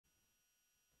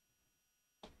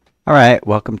Alright,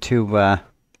 welcome to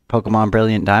Pokemon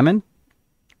Brilliant Diamond.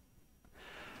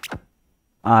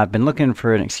 I've been looking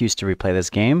for an excuse to replay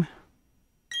this game.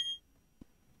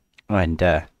 And,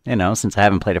 since I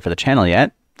haven't played it for the channel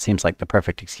yet, it seems like the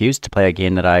perfect excuse to play a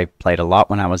game that I played a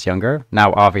lot when I was younger.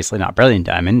 Now, obviously not Brilliant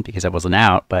Diamond, because it wasn't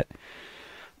out, but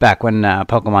back when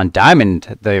Pokemon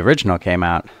Diamond, the original, came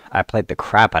out, I played the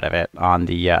crap out of it on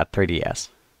the 3DS.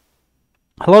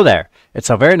 Hello there, it's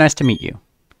so very nice to meet you.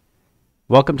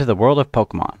 Welcome to the world of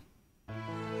Pokemon.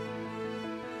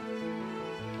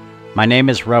 My name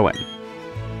is Rowan.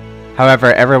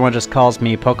 However, everyone just calls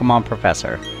me Pokemon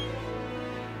Professor.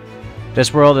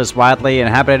 This world is widely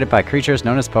inhabited by creatures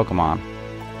known as Pokemon.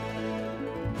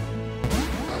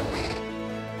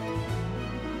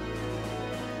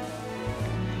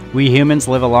 We humans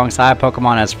live alongside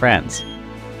Pokemon as friends.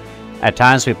 At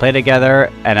times we play together,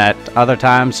 and at other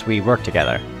times we work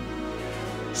together.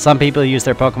 Some people use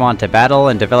their Pokemon to battle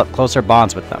and develop closer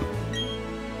bonds with them.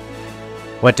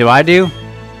 What do?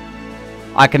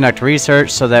 I conduct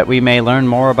research so that we may learn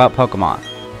more about Pokemon.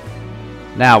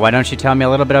 Now, why don't you tell me a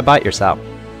little bit about yourself?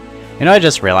 You know, I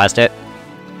just realized it.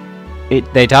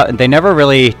 They never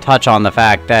really touch on the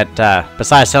fact that,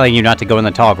 besides telling you not to go in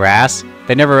the tall grass,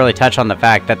 they never really touch on the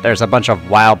fact that there's a bunch of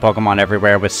wild Pokemon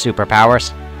everywhere with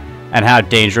superpowers, and how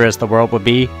dangerous the world would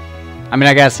be. I mean,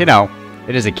 I guess, you know,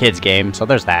 it is a kid's game, so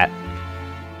there's that.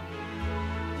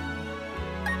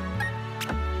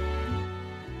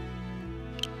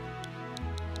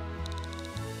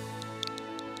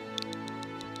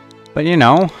 But you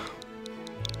know,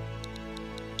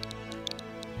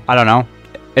 I don't know.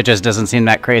 It just doesn't seem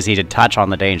that crazy to touch on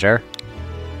the danger.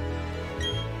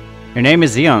 Your name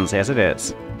is Zeons, yes it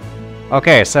is.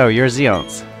 Okay, so you're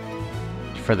Zeons.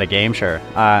 For the game, sure.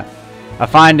 A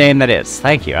fine name that is.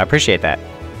 Thank you, I appreciate that.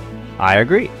 I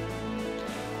agree.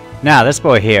 Now, this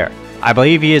boy here. I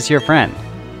believe he is your friend.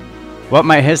 What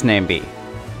might his name be?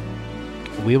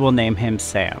 We will name him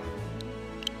Sam.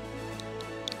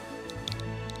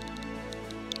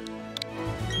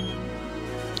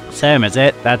 Sam, is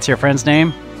it? That's your friend's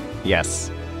name? Yes.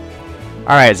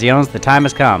 Alright, Zeons, the time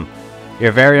has come.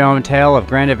 Your very own tale of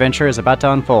grand adventure is about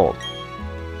to unfold.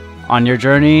 On your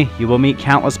journey, you will meet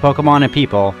countless Pokemon and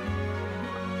people.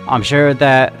 I'm sure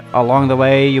that along the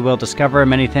way you will discover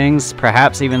many things,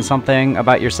 perhaps even something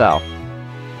about yourself.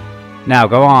 Now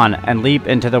go on and leap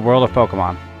into the world of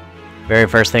Pokemon. Very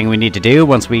first thing we need to do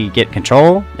once we get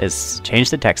control is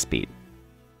change the text speed.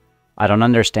 I don't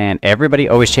understand. Everybody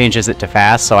always changes it to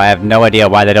fast, so I have no idea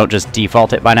why they don't just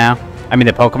default it by now. I mean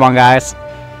the Pokemon guys.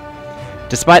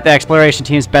 Despite the exploration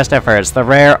team's best efforts, the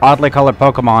rare, oddly colored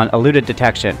Pokemon eluded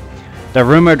detection. The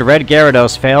rumored Red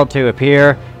Gyarados failed to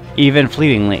appear even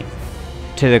fleetingly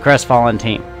to the crestfallen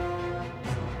team.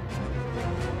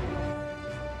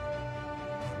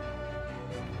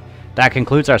 That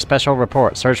concludes our special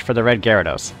report, Search for the Red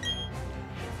Gyarados.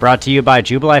 Brought to you by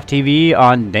Jubilife TV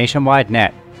on Nationwide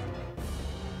Net.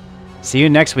 See you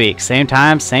next week, same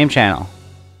time, same channel.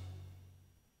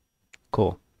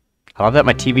 Cool. I love that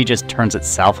my TV just turns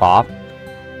itself off.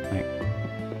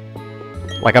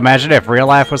 Like imagine if real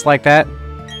life was like that.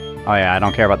 Oh yeah, I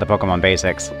don't care about the Pokemon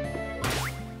basics.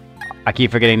 I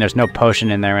keep forgetting there's no potion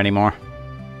in there anymore.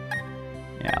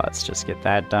 Yeah, let's just get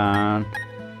that done.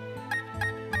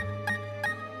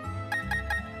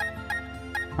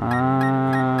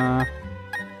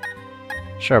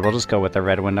 Sure, we'll just go with the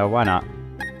red window, why not?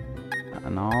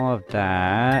 And all of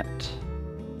that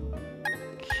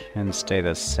can stay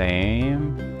the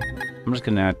same. I'm just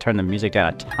gonna turn the music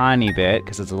down a tiny bit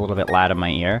because it's a little bit loud in my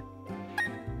ear.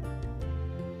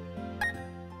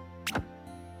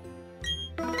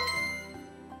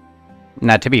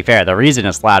 Now, to be fair, the reason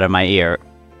it's loud in my ear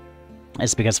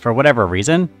is because for whatever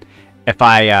reason, if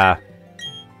I,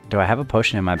 do I have a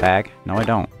potion in my bag? No, I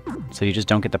don't. So you just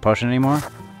don't get the potion anymore?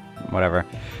 Whatever.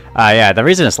 Yeah, the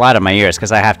reason it's loud in my ear is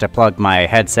because I have to plug my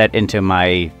headset into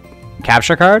my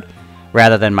capture card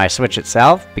rather than my Switch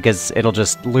itself, because it'll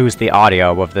just lose the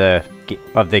audio of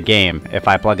the game if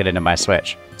I plug it into my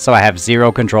Switch. So I have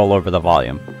zero control over the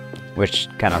volume, which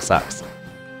kind of sucks.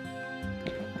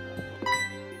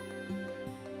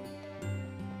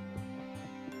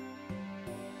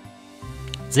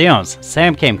 Zeons,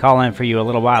 Sam came calling for you a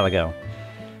little while ago.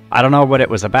 I don't know what it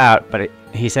was about, but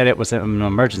he said it was an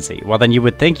emergency. Well, then you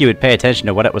would think you would pay attention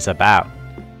to what it was about.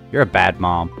 You're a bad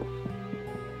mom.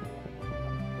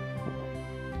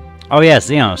 Oh yes,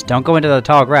 Zeons, don't go into the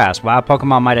tall grass. Wild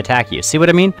Pokemon might attack you. See what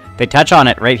I mean? They touch on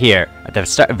it right here, at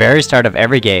the very start of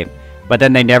every game, but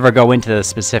then they never go into the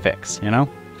specifics, you know?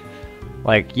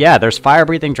 Like, yeah, there's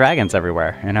fire-breathing dragons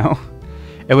everywhere, you know?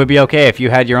 It would be okay if you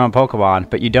had your own Pokemon,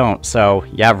 but you don't, so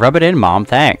yeah, rub it in, Mom,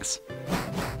 thanks.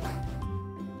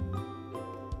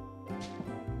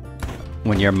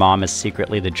 When your mom is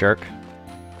secretly the jerk.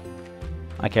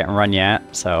 I can't run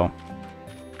yet, so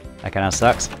that kinda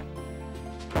sucks.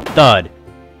 Thud.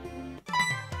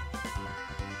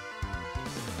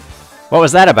 What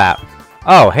was that about?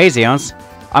 Oh, hey Zeons.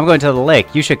 I'm going to the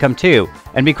lake. You should come too.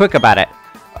 And be quick about it.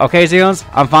 Okay, Zeons?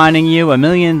 I'm finding you $1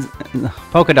 million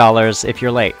Pokédollars if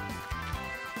you're late.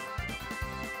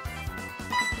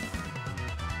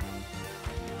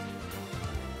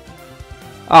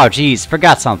 Oh, geez.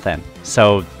 Forgot something.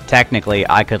 So, technically,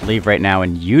 I could leave right now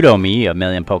and you'd owe me $1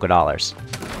 million Pokédollars.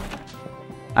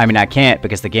 I mean, I can't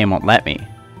because the game won't let me.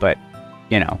 But,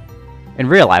 you know, in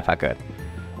real life I could.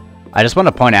 I just want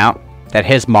to point out that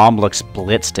his mom looks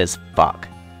blitzed as fuck.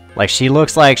 Like, she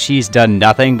looks like she's done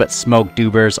nothing but smoke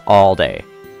doobers all day.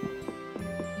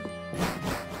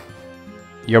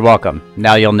 You're welcome.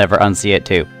 Now you'll never unsee it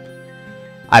too.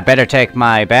 I better take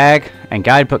my bag and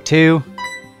guidebook too.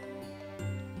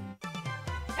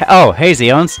 Oh, hey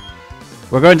Zeons.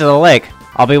 We're going to the lake.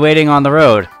 I'll be waiting on the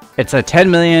road. It's a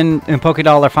 10 million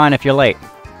Pokédollar fine if you're late.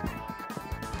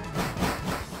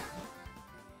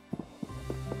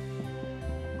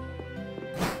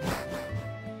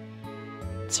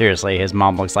 Seriously, his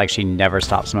mom looks like she never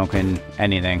stopped smoking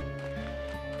anything.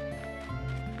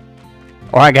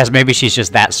 Or I guess maybe she's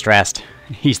just that stressed.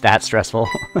 He's that stressful.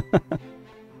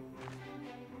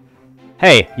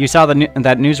 Hey, you saw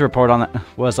that news report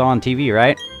was on TV,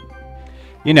 right?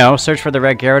 You know, search for the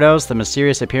Red Gyarados, the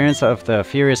mysterious appearance of the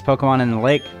furious Pokemon in the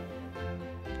lake.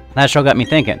 That show got me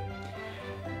thinking.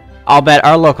 I'll bet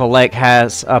our local lake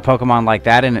has a Pokemon like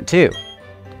that in it too.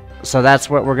 So that's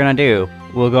what we're gonna do.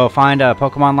 We'll go find a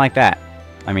Pokemon like that.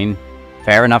 I mean,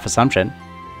 fair enough assumption.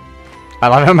 I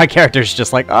love how my character's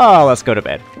just like, oh, let's go to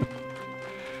bed.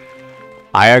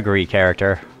 I agree,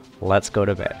 character. Let's go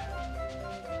to bed.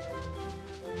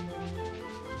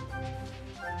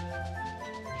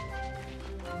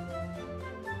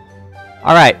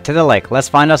 Alright, to the lake. Let's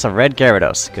find us a red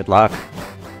Gyarados. Good luck.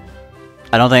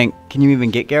 I don't think... Can you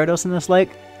even get Gyarados in this lake?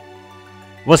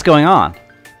 What's going on?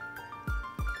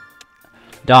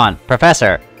 Dawn,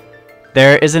 Professor,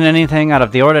 there isn't anything out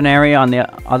of the ordinary on the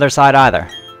other side either.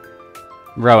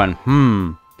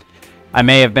 Rowan, I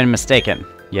may have been mistaken.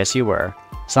 Yes, you were.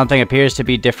 Something appears to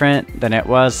be different than it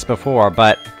was before,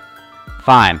 but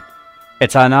fine.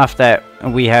 It's enough that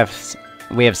we have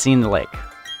seen the lake.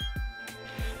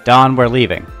 Dawn, we're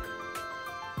leaving.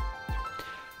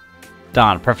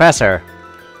 Dawn, Professor,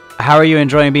 how are you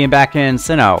enjoying being back in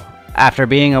Sinnoh after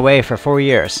being away for 4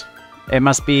 years? It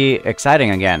must be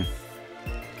exciting again.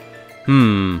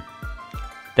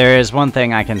 There is one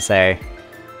thing I can say.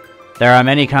 There are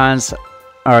many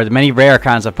rare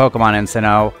kinds of Pokemon in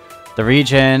Sinnoh. The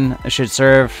region should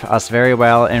serve us very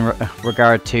well in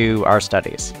regard to our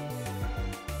studies.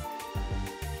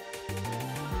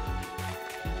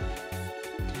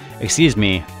 Excuse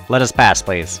me, let us pass,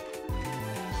 please.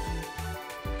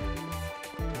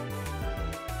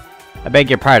 I beg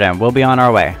your pardon, we'll be on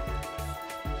our way.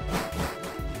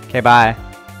 Okay, bye.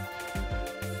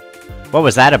 What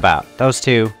was that about? Those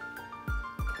two.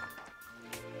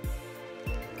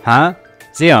 Huh?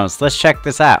 Zeons, let's check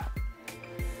this out.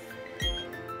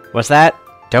 What's that?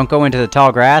 Don't go into the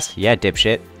tall grass? Yeah,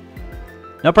 dipshit.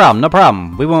 No problem, no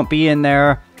problem. We won't be in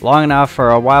there long enough for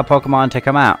a wild Pokemon to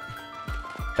come out.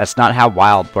 That's not how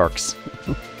wild works.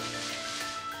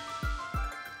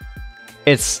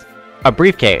 It's a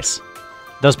briefcase.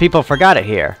 Those people forgot it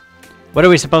here. What are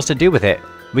we supposed to do with it?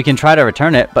 We can try to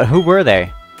return it, but who were they?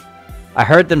 I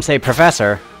heard them say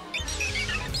Professor.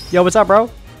 Yo, what's up, bro?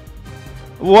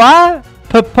 What?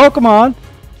 Pokemon?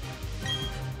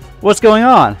 What's going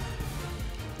on?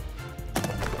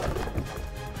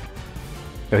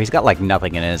 Oh, he's got like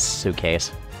nothing in his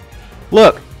suitcase.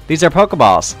 Look, these are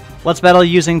Pokeballs. Let's battle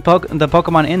using the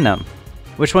Pokemon in them.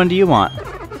 Which one do you want?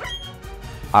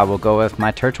 I will go with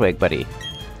my Turtwig, buddy.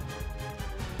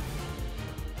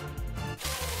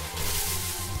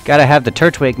 Gotta have the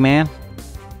Turtwig, man.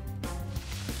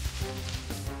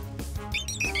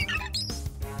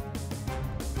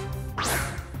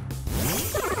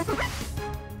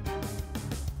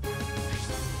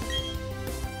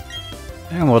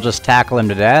 And we'll just tackle him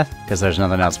to death, because there's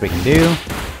nothing else we can do.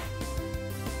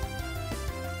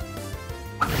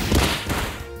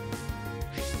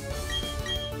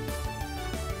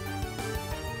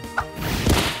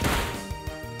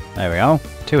 There we go.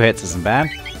 2 hits isn't bad.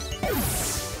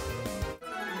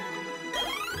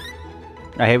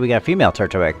 Oh, hey, we got a female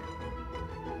Turtwig.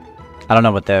 I don't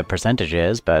know what the percentage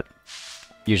is, but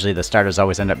usually the starters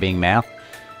always end up being male.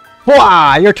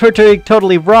 Wow, your Turtwig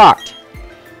totally rocked!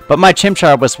 But my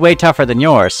Chimchar was way tougher than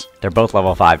yours. They're both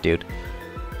level 5, dude.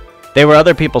 They were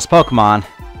other people's Pokemon,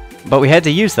 but we had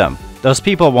to use them. Those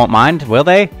people won't mind, will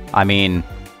they? I mean,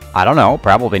 I don't know,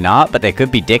 probably not, but they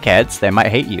could be dickheads. They might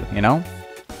hate you, you know?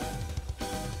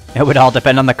 It would all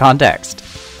depend on the context.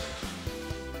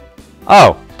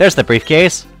 Oh, there's the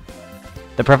briefcase.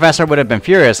 The professor would have been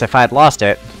furious if I had lost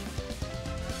it.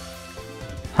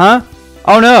 Huh?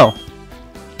 Oh no!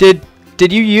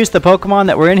 Did you use the Pokemon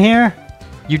that were in here?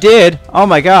 You did? Oh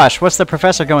my gosh, what's the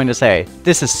professor going to say?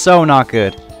 This is so not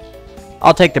good.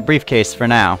 I'll take the briefcase for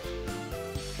now.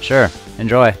 Sure,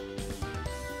 enjoy.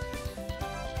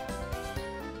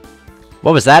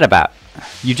 What was that about?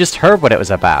 You just heard what it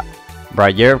was about.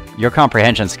 Bruh, your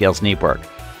comprehension skills need work.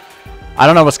 I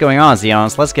don't know what's going on,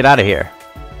 Zeons. Let's get out of here.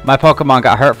 My Pokemon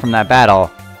got hurt from that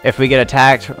battle. If we get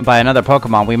attacked by another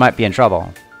Pokemon, we might be in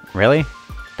trouble. Really?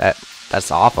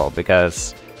 That's awful,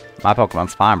 because my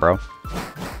Pokemon's fine, bro.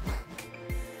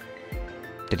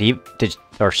 Did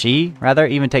she, rather,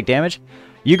 even take damage?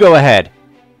 You go ahead.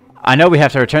 I know we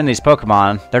have to return these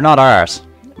Pokemon. They're not ours.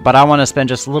 But I want to spend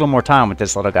just a little more time with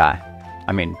this little guy.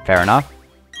 I mean, fair enough.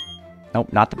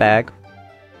 Nope, not the bag.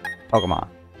 Pokemon.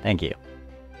 Thank you.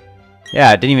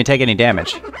 Yeah, it didn't even take any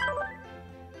damage.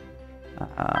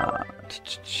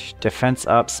 Defense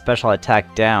up, special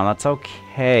attack down. That's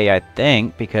okay, I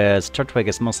think, because Turtwig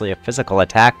is mostly a physical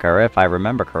attacker, if I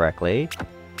remember correctly.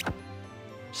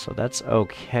 So that's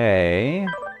okay.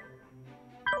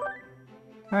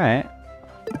 Alright.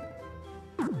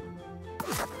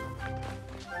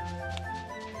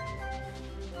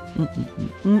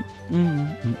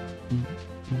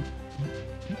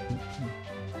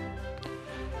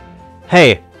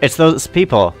 Hey, it's those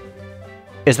people.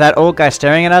 Is that old guy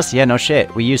staring at us? Yeah, no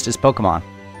shit. We used his Pokemon.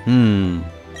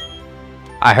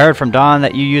 I heard from Dawn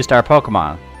that you used our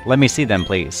Pokemon. Let me see them,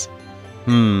 please.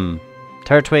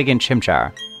 Turtwig and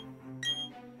Chimchar.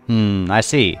 I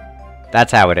see.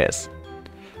 That's how it is.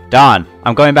 Dawn,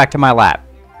 I'm going back to my lab.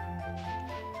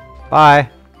 Bye.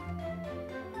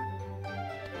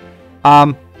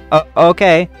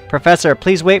 Okay. Professor,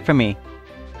 please wait for me.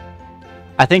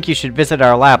 I think you should visit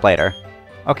our lab later.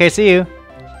 Okay, see you.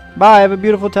 Bye, have a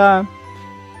beautiful time.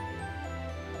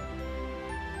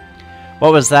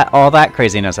 What was all that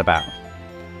craziness about?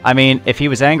 I mean, if he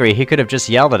was angry, he could have just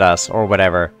yelled at us, or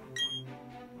whatever.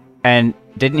 And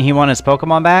didn't he want his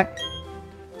Pokemon back?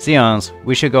 Zeons,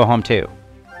 we should go home too.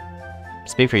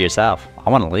 Speak for yourself. I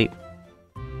want to leave.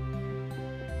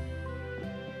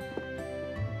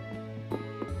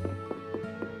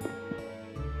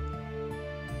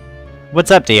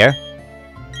 What's up, dear?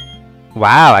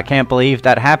 Wow, I can't believe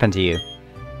that happened to you.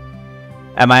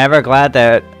 Am I ever glad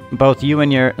that both you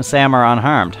and your Sam are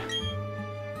unharmed?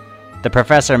 The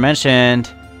professor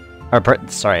mentioned...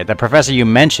 the professor you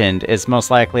mentioned is most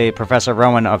likely Professor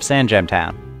Rowan of Sandgem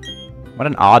Town. What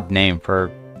an odd name for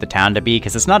the town to be,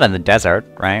 because it's not in the desert,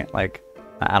 right? Like,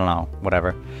 I don't know,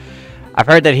 whatever. I've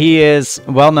heard that he is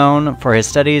well known for his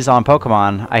studies on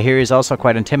Pokemon. I hear he's also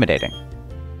quite intimidating.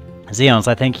 Zeons,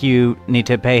 I think you need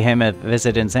to pay him a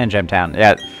visit in Sandgem Town.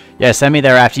 Yeah, send me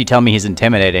there after you tell me he's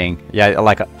intimidating. Yeah,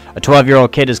 like a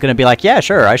 12-year-old kid is going to be like, yeah,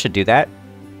 sure, I should do that.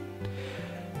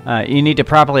 You need to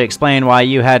properly explain why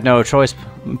you had no choice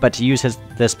but to use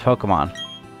this Pokemon.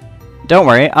 Don't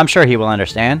worry, I'm sure he will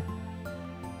understand.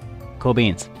 Cool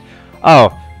beans.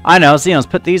 Oh, I know, Zeons,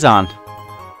 put these on.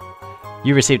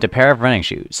 You received a pair of running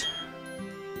shoes.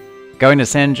 Going to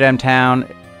Sandgem Town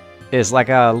is like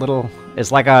a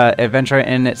adventure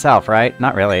in itself, right?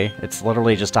 Not really. It's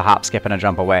literally just a hop, skip, and a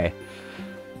jump away.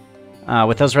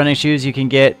 With those running shoes, you can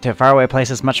get to faraway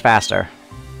places much faster.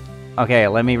 Okay,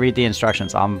 let me read the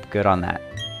instructions. I'm good on that.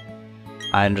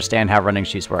 I understand how running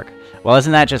shoes work. Well,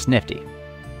 isn't that just nifty?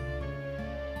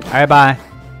 Alright, bye.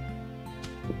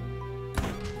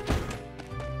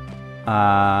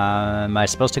 Am I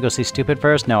supposed to go see Stupid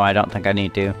first? No, I don't think I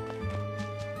need to.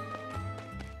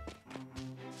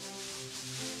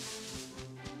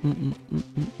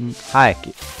 Hi.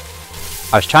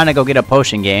 I was trying to go get a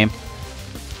potion game.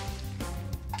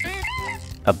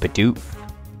 A Bidoof.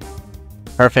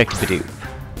 Perfect Bidoof.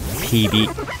 PB.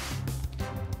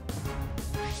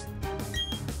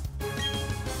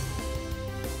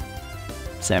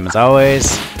 Same as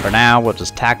always. For now, we'll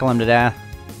just tackle him to death.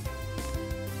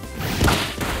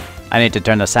 I need to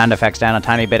turn the sound effects down a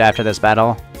tiny bit after this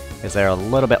battle, because they're a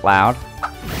little bit loud.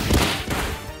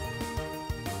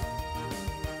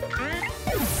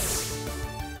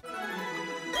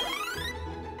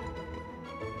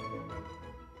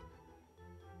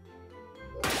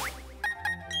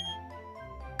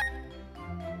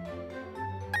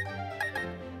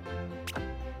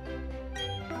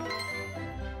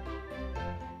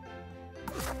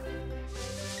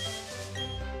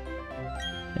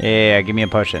 Yeah, give me a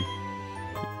potion.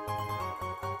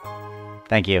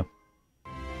 Thank you.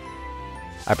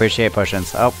 I appreciate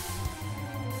potions. Oh.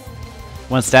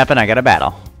 One step and I get a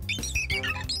battle.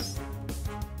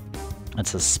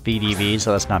 It's a speed EV,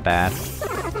 so that's not bad.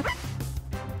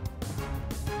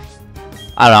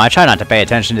 I don't know, I try not to pay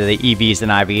attention to the EVs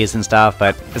and IVs and stuff,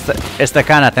 but it's the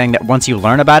kind of thing that once you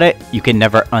learn about it, you can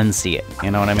never unsee it. You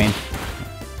know what I mean?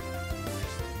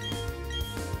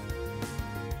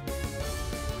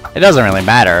 It doesn't really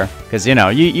matter, because, you know,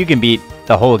 you can beat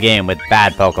the whole game with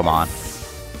bad Pokemon.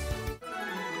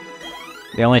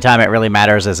 The only time it really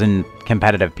matters is in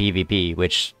competitive PvP,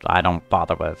 which I don't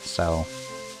bother with, so...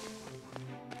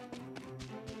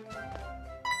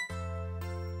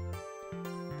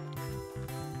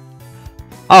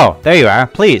 Oh, there you are.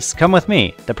 Please, come with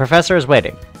me. The professor is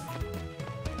waiting.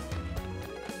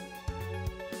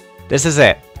 This is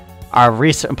it. Our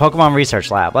Pokemon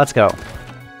research lab. Let's go.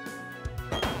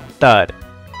 Thud.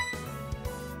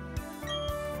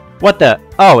 What the?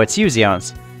 Oh, it's you,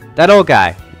 Xeons. That old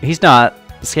guy. He's not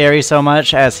scary so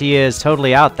much as he is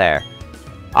totally out there.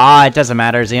 Ah, it doesn't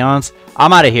matter, Xeons.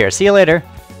 I'm out of here. See you later.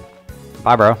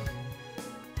 Bye, bro.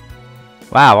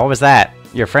 Wow, what was that?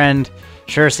 Your friend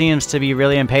sure seems to be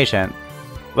really impatient.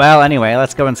 Well, anyway,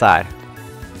 let's go inside.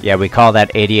 Yeah, we call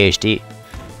that ADHD.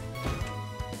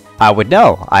 I would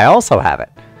know. I also have it.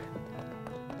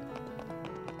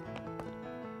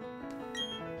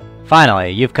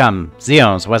 Finally, you've come.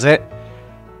 Xeons, was it?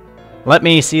 Let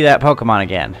me see that Pokemon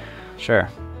again. Sure.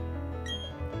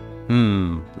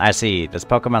 I see. This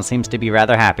Pokemon seems to be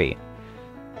rather happy.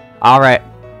 Alright.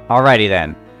 Alrighty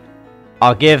then.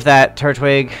 I'll give that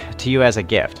Turtwig to you as a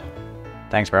gift.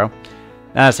 Thanks, bro.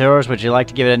 Now it's yours. Would you like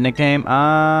to give it a nickname?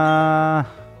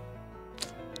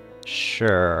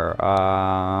 Sure.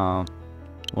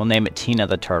 We'll name it Tina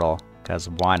the Turtle, because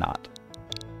why not?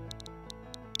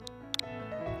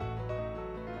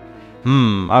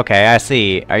 Okay, I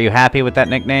see. Are you happy with that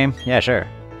nickname? Yeah, sure.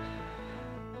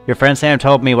 Your friend Sam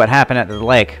told me what happened at the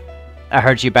lake. I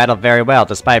heard you battled very well,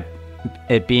 despite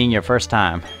it being your first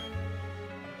time.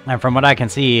 And from what I can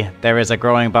see, there is a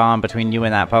growing bond between you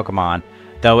and that Pokemon,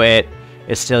 though it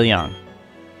is still young.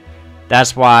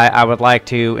 That's why I would like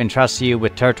to entrust you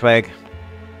with Turtwig.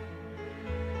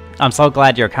 I'm so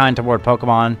glad you're kind toward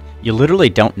Pokemon. You literally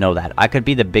don't know that. I could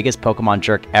be the biggest Pokemon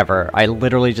jerk ever. I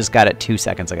literally just got it 2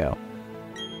 seconds ago.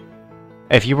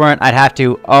 If you weren't, I'd have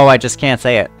to... Oh, I just can't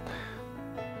say it.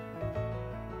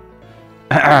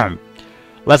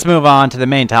 Let's move on to the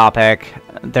main topic.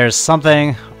 There's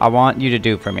something I want you to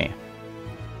do for me.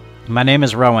 My name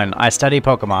is Rowan. I study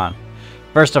Pokemon.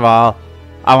 First of all,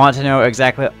 I want to know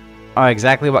exactly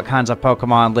what kinds of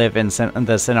Pokemon live in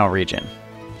the Sinnoh region.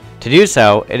 To do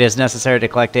so, it is necessary to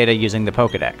collect data using the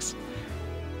Pokedex.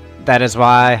 That is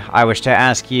why I wish to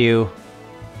ask you...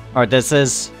 Or this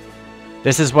is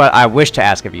what I wish to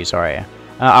ask of you, sorry.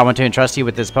 I want to entrust you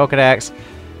with this Pokedex.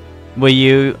 Will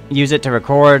you use it to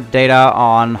record data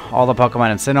on all the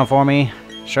Pokemon in Sinnoh for me?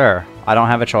 Sure, I don't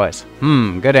have a choice.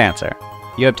 Good answer.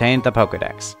 You obtained the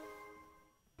Pokedex.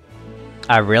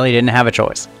 I really didn't have a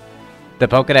choice. The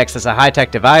Pokedex is a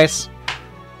high-tech device.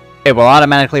 It will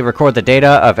automatically record the data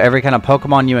of every kind of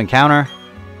Pokemon you encounter.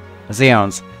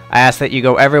 Xeons, I ask that you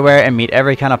go everywhere and meet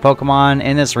every kind of Pokemon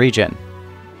in this region.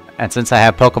 And since I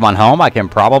have Pokemon Home, I can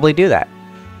probably do that.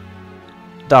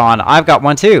 Dawn, I've got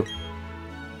one too.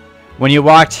 When you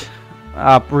walked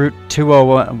up Route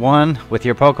 201 with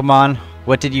your Pokemon,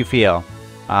 what did you feel?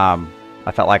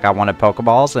 I felt like I wanted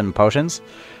Pokeballs and potions.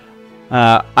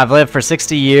 I've lived for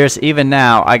 60 years. Even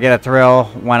now, I get a thrill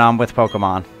when I'm with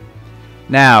Pokemon.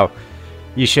 Now,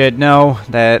 you should know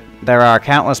that there are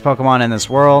countless Pokemon in this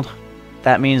world.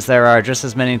 That means there are just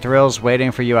as many thrills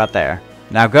waiting for you out there.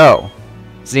 Now go!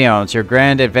 Xeons, your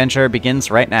grand adventure begins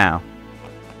right now.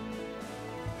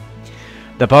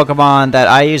 The Pokemon that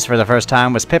I used for the first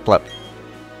time was Piplup.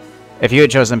 If you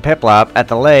had chosen Piplup at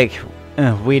the lake,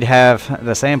 we'd have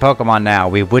the same Pokemon now.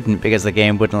 We wouldn't because the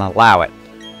game wouldn't allow it.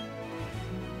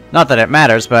 Not that it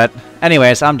matters, but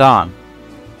anyways, I'm Dawn.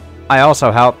 I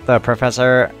also helped the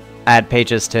professor add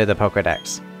pages to the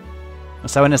Pokedex.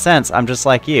 So in a sense, I'm just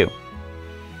like you.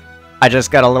 I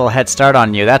just got a little head start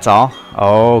on you, that's all.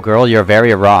 Oh, girl, you're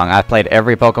very wrong. I've played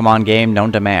every Pokemon game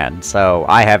known to man, so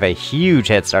I have a huge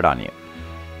head start on you.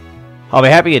 I'll be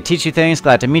happy to teach you things.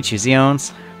 Glad to meet you,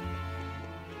 Xeons.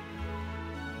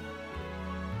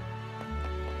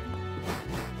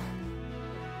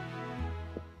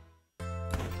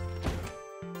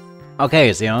 Okay,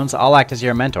 Xeons, I'll act as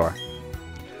your mentor.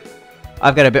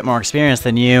 I've got a bit more experience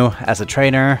than you as a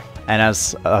trainer and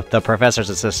as the professor's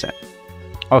assistant.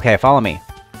 Okay, follow me.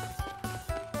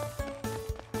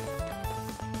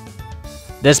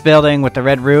 This building with the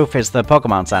red roof is the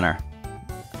Pokemon Center.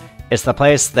 It's the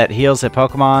place that heals the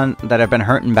Pokemon that have been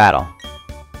hurt in battle.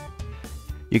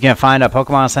 You can find a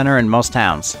Pokemon Center in most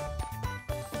towns.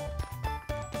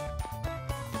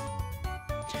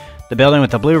 The building with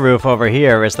the blue roof over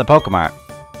here is the Pokemart.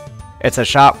 It's a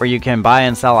shop where you can buy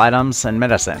and sell items and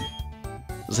medicine.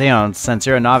 Xeon, since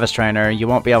you're a novice trainer, you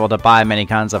won't be able to buy many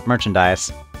kinds of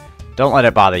merchandise. Don't let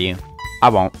it bother you. I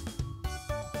won't.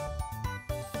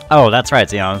 Oh, that's right,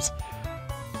 Xeons.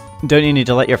 Don't you need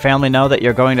to let your family know that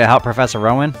you're going to help Professor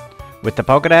Rowan with the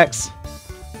Pokedex?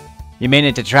 You may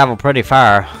need to travel pretty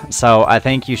far, so I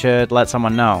think you should let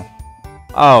someone know.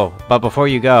 Oh, but before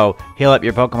you go, heal up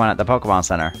your Pokemon at the Pokemon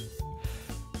Center.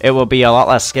 It will be a lot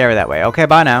less scary that way. Okay,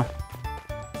 bye now.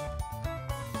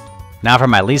 Now for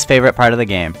my least favorite part of the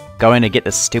game, going to get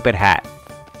this stupid hat.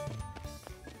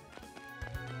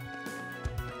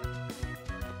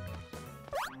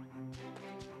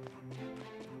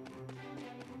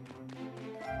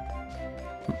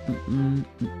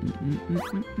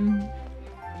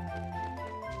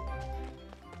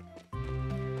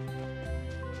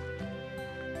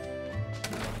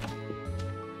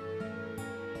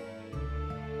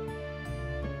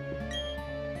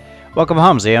 Welcome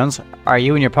home, Xeons. Are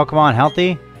you and your Pokemon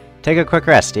healthy? Take a quick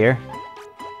rest, dear.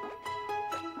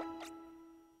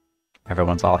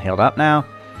 Everyone's all healed up now.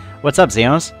 What's up,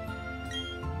 Xeons?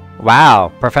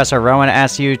 Wow, Professor Rowan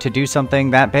asked you to do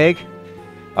something that big?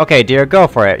 Okay, dear, go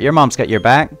for it. Your mom's got your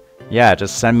back. Yeah,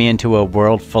 just send me into a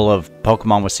world full of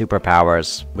Pokemon with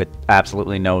superpowers with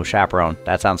absolutely no chaperone.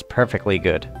 That sounds perfectly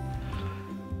good.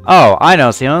 Oh, I know,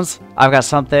 Xeons. I've got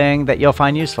something that you'll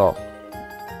find useful.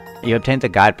 You obtained the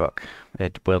guidebook.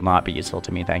 It will not be useful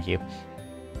to me, thank you.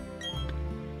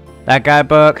 That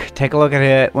guidebook, take a look at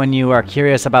it when you are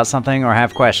curious about something or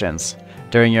have questions.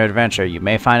 During your adventure, you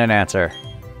may find an answer.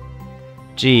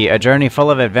 Gee, a journey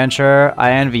full of adventure.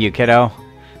 I envy you, kiddo.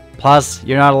 Plus,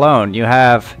 you're not alone. You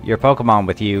have your Pokemon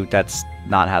with you. That's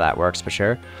not how that works, for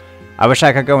sure. I wish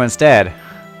I could go instead.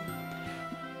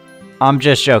 I'm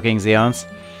just joking, Xeons.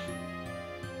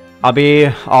 I'll be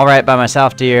alright by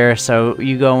myself, dear, so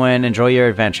you go in, enjoy your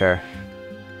adventure.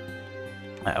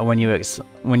 When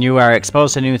you are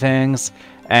exposed to new things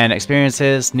and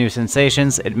experiences, new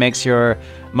sensations, it makes your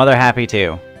mother happy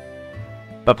too.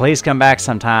 But please come back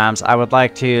sometimes. I would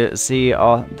like to see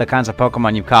all the kinds of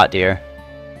Pokemon you've caught, dear.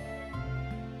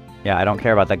 Yeah, I don't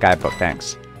care about that guidebook,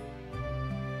 thanks.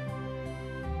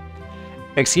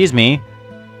 Excuse me,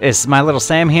 is my little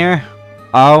Sam here?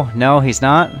 Oh, no, he's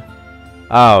not?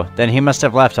 Oh, then he must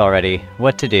have left already.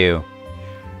 What to do?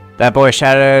 That boy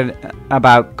shouted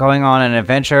about going on an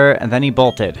adventure, and then he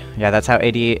bolted. Yeah, that's how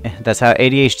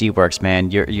ADHD works,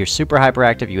 man. You're super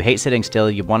hyperactive, you hate sitting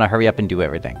still, you want to hurry up and do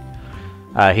everything.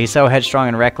 He's so headstrong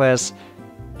and reckless.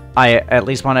 I at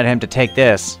least wanted him to take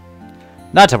this.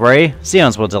 Not to worry,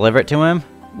 Xeons will deliver it to him.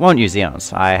 Won't you,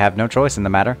 Xeons? I have no choice in the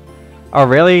matter. Oh,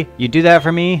 really? You do that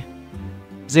for me?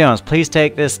 Xeons, please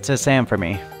take this to Sam for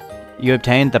me. You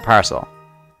obtained the parcel.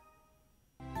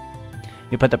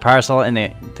 You put the parcel in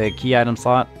the key item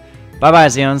slot. Bye-bye,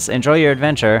 Xeons. Enjoy your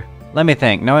adventure. Let me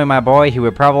think. Knowing my boy, he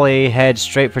would probably head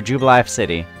straight for Jubilife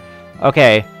City.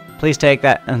 Okay, please take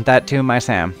that to my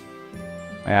Sam.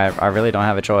 I really don't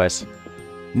have a choice.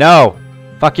 No!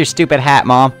 Fuck your stupid hat,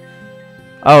 Mom.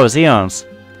 Oh, Xeons.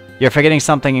 You're forgetting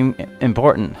something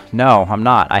important. No, I'm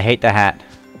not. I hate the hat.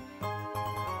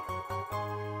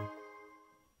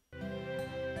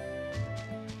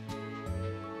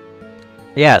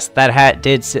 Yes, that hat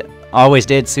always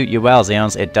did suit you well,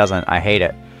 Xeons. It doesn't. I hate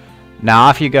it. Now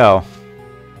off you go.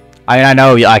 I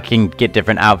know I can get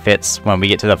different outfits when we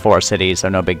get to the 4 cities, so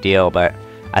no big deal, but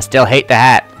I still hate the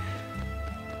hat.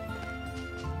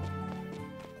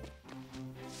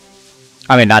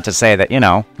 I mean, not to say that, you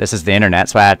know, this is the internet,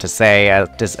 so I have to say,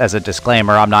 as a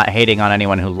disclaimer, I'm not hating on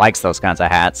anyone who likes those kinds of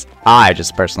hats. I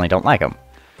just personally don't like them.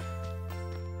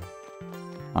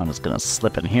 I'm just gonna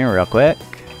slip in here real quick.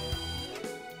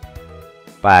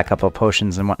 Buy a couple of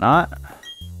potions and whatnot.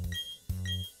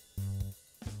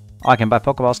 Oh, I can buy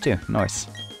Pokeballs too. Nice.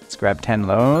 Let's grab 10 of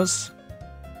those.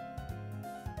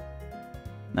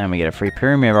 Then we get a free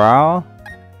Pyramid.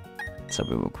 So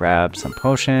we will grab some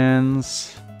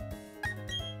potions.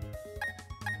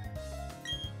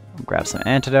 We'll grab some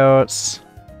antidotes.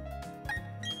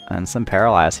 And some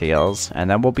Paralyze heals. And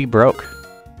then we'll be broke.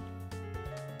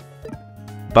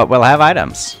 But we'll have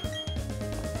items.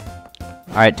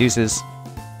 Alright, deuces.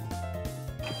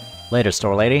 Later,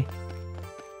 store lady.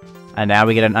 And now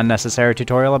we get an unnecessary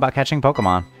tutorial about catching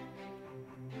Pokemon.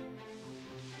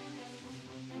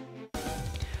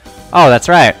 Oh, that's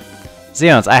right.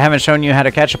 Xeons, I haven't shown you how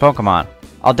to catch a Pokemon.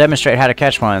 I'll demonstrate how to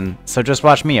catch one, so just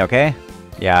watch me, okay?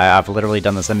 Yeah, I've literally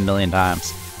done this a million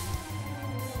times.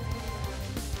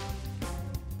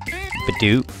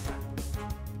 Bidoof.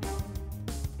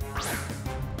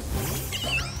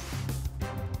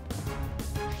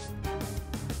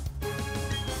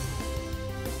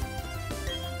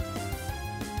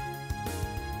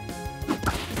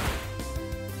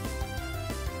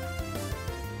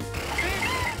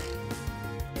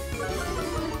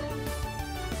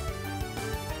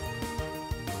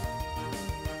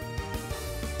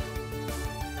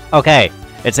 Okay,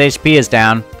 its HP is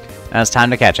down, and it's time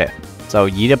to catch it. So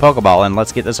yeet a Pokeball and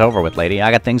let's get this over with, lady.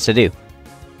 I got things to do.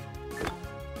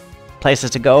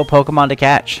 Places to go, Pokemon to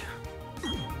catch.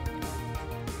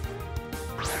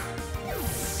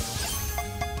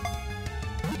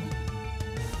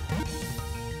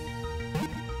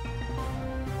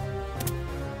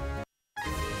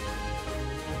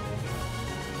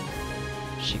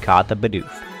 She caught the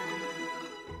Bidoof.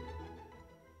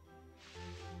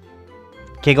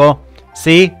 Kegel,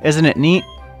 see? Isn't it neat?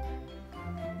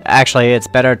 Actually, it's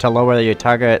better to lower your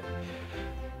target's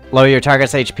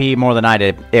HP more than I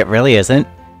did. It really isn't.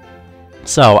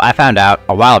 So, I found out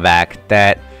a while back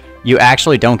that you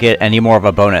actually don't get any more of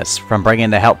a bonus from bringing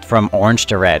the health from orange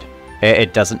to red.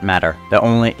 It doesn't matter. The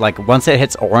only, like, once it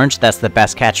hits orange, that's the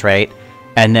best catch rate.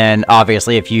 And then,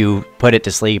 obviously, if you put it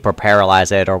to sleep or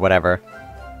paralyze it or whatever.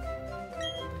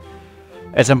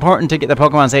 It's important to get the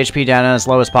Pokemon's HP down as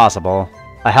low as possible.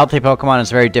 A healthy Pokemon is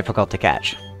very difficult to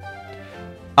catch.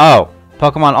 Oh,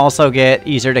 Pokemon also get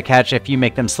easier to catch if you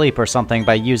make them sleep or something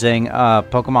by using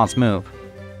Pokemon's move.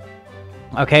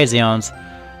 Okay, Zeons.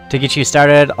 To get you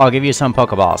started, I'll give you some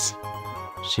Pokeballs.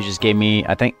 She just gave me,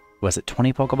 I think, was it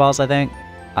 20 Pokeballs, I think?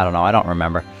 I don't know, I don't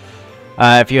remember.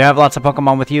 If you have lots of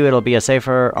Pokemon with you, it'll be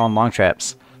safer on long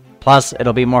trips. Plus,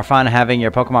 it'll be more fun having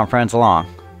your Pokemon friends along.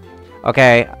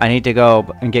 Okay, I need to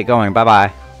go and get going.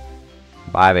 Bye-bye.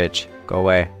 Bye, bitch. Go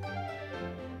away.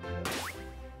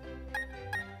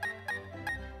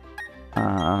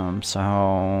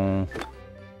 So...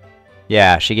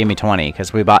 yeah, she gave me 20,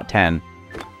 because we bought 10.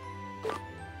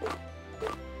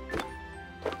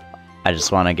 I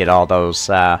just want to get all those,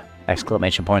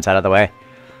 exclamation points out of the way.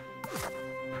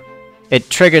 It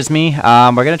triggers me.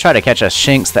 We're going to try to catch a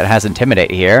Shinx that has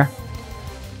Intimidate here.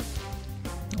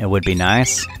 It would be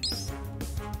nice.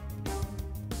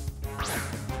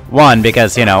 One,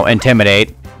 because, you know,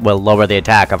 Intimidate will lower the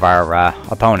attack of our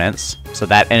opponents, so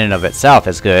that in and of itself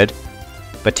is good.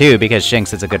 But two, because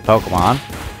Shinx is a good Pokemon.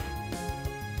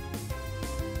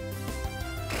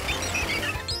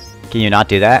 Can you not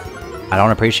do that? I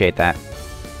don't appreciate that.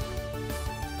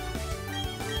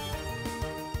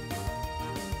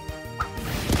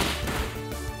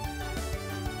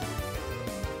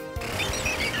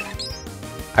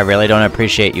 I really don't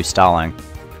appreciate you stalling.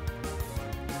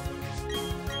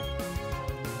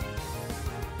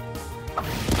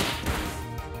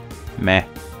 Meh.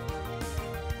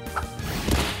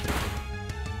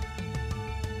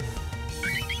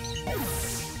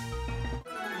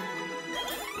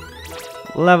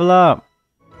 Level up!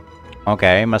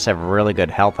 Okay, must have really good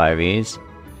health IVs.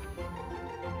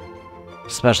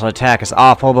 Special attack is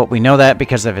awful, but we know that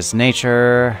because of his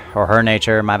nature, or her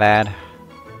nature, my bad.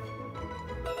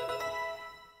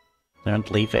 Learned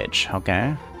Leafage,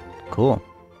 okay. Cool.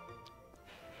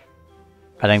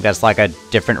 I think that's like a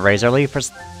different Razor Leaf or...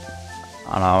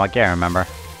 I don't know, I can't remember.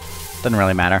 Doesn't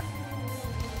really matter.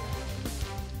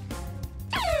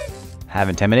 Have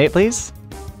Intimidate, please?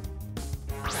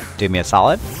 Do me a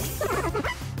solid.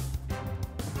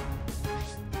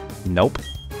 Nope.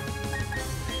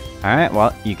 Alright,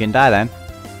 well, you can die then.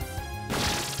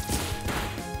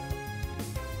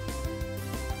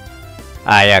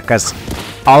 Yeah, because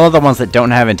all of the ones that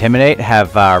don't have Intimidate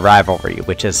have Rivalry,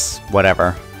 which is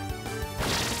whatever.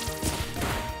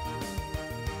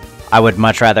 I would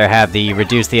much rather have the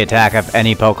reduce the attack of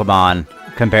any Pokemon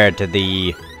compared to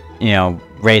the, you know,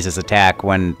 raises attack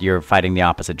when you're fighting the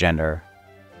opposite gender.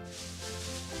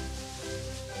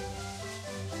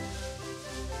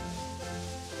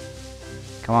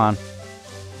 Come on.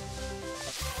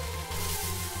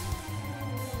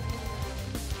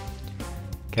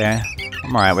 Okay,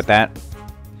 I'm alright with that.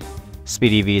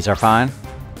 Speed EVs are fine.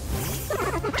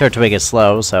 Turtwig is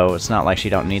slow, so it's not like she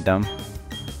don't need them.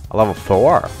 A level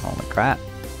 4? Holy crap.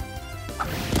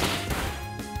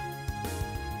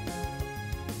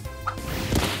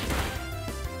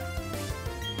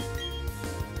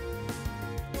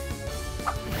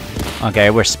 Okay,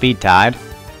 we're speed tied.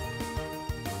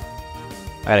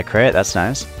 I got a crit, that's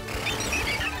nice.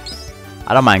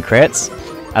 I don't mind crits.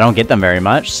 I don't get them very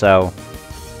much, so...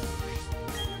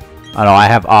 I know I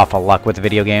have awful luck with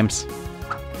video games.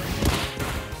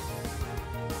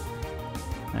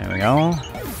 There we go.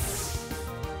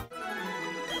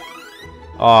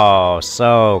 Oh,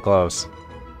 so close.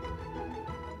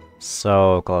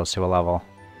 So close to a level.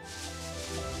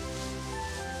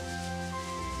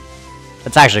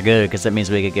 That's actually good, because it means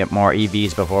we could get more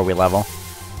EVs before we level.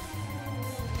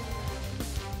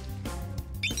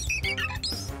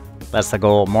 That's the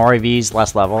goal. More EVs,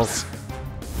 less levels.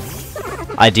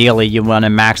 Ideally, you want to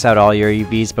max out all your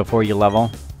EVs before you level.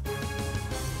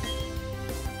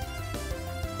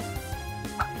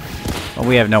 But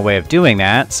we have no way of doing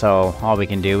that, so all we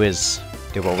can do is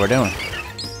do what we're doing.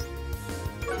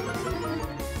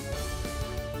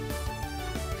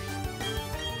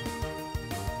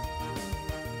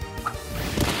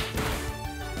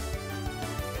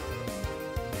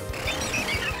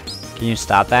 Can you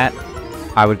stop that?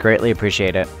 I would greatly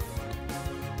appreciate it.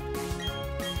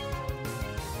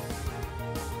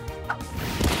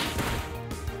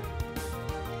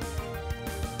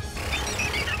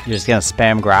 You're just gonna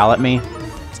spam growl at me?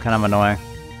 It's kind of annoying.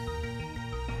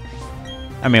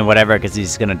 I mean, whatever, because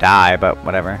he's gonna die, but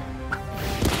whatever.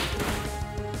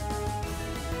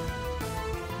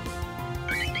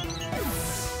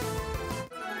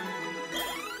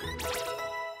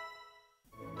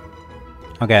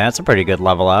 Okay, that's a pretty good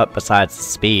level up, besides the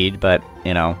speed, but,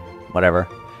 you know, whatever.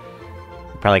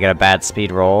 Probably get a bad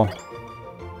speed roll.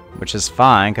 Which is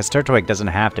fine, because Turtwig doesn't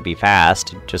have to be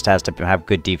fast. It just has to have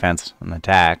good defense and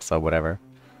attack, so whatever.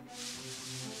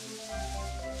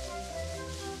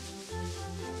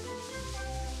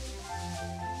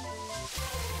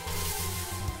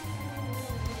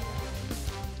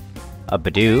 A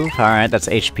Bidoof, alright, that's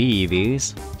HP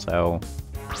EVs, so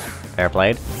fair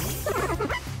played.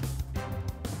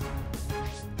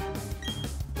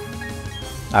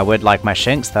 I would like my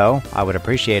Shinx, though. I would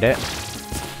appreciate it.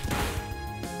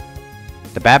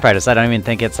 The bad part is I don't even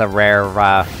think it's a rare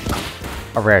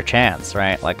chance,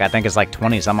 right? Like, I think it's like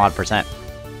 20-some-odd%.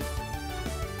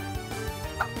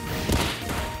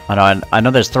 I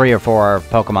know there's 3 or 4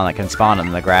 Pokemon that can spawn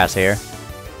in the grass here.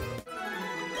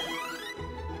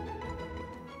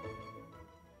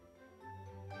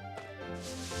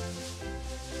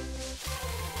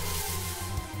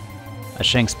 A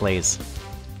Shinx, please.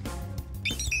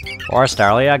 Or a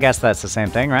Starly, I guess that's the same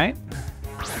thing, right?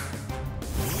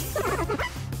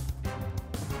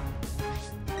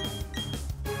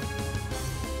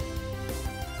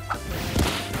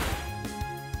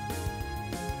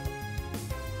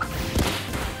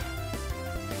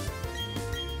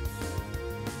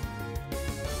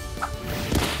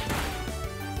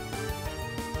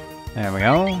 There we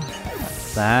go.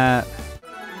 That's that.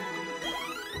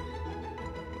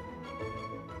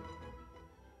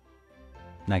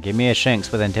 Now give me a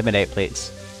Shinx with Intimidate,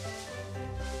 please.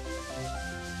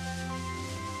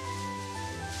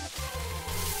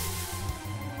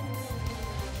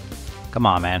 Come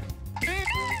on, man.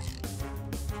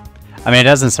 I mean, it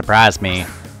doesn't surprise me.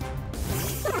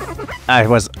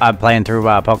 I'm playing through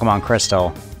Pokemon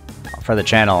Crystal for the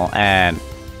channel, and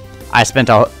I spent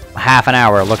a half an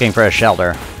hour looking for a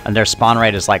shelter, and their spawn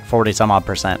rate is like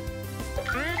 40-some-odd%.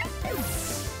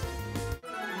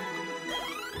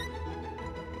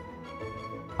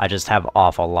 I just have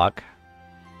awful luck.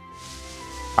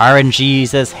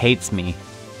 RNGesus hates me.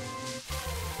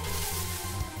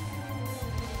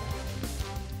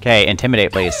 Okay,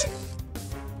 Intimidate, please.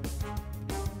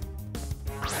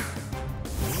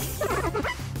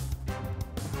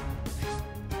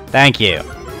 Thank you.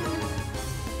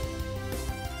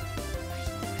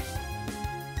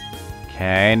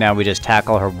 Okay, now we just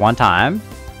tackle her one time.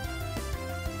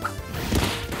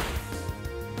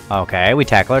 Okay, we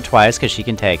tackle her twice because she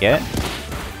can take it.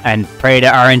 And pray to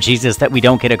RNGesus that we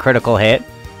don't get a critical hit.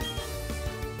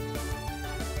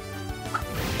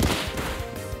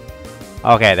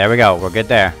 Okay, there we go. We're good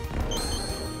there.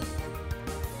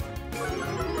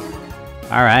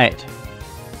 Alright.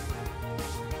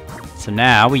 So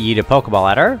now we eat a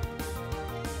Pokeball at her.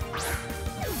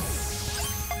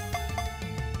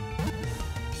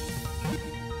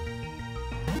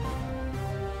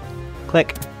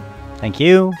 Click. Thank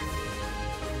you.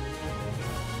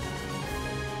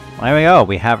 Well, there we go.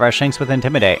 We have our Shinx with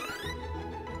Intimidate.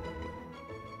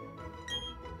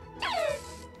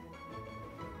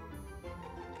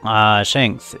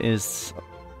 Shinx is...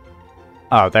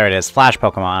 Oh, there it is. Flash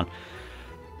Pokemon.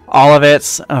 All of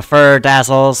its fur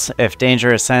dazzles. If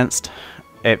danger is sensed,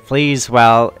 it flees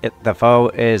while the foe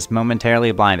is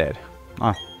momentarily blinded.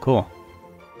 Oh, cool.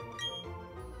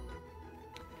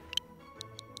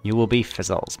 You will be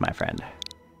Fizzles, my friend.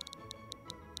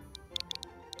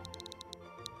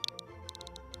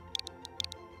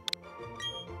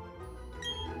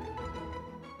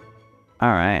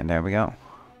 Alright, there we go.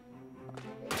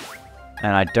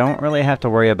 And I don't really have to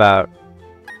worry about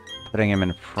putting him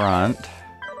in front.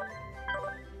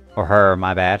 Or her,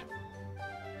 my bad.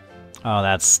 Oh,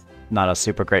 that's not a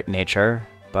super great nature,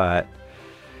 but...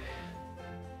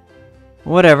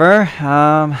 whatever.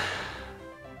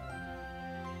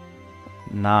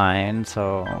 9,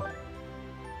 so...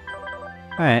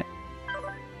 Alright.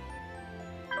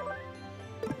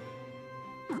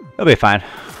 It'll be fine.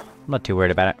 I'm not too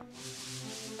worried about it.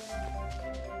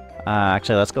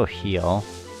 Actually, let's go heal.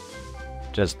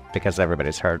 Just because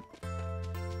everybody's hurt.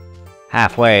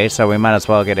 Halfway, so we might as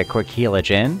well get a quick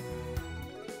healage in.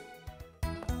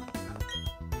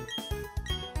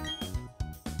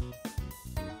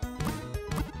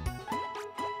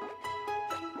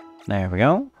 There we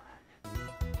go.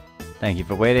 Thank you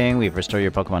for waiting. We've restored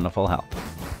your Pokemon to full health.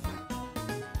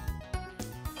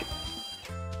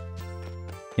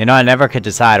 You know, I never could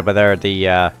decide whether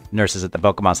the nurses at the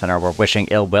Pokemon Center were wishing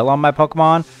ill will on my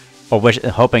Pokemon, or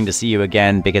hoping to see you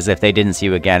again, because if they didn't see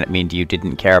you again, it means you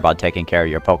didn't care about taking care of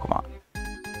your Pokemon.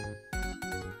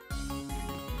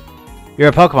 You're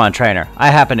a Pokemon trainer. I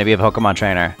happen to be a Pokemon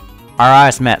trainer. Our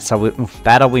eyes met, so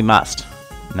battle we must.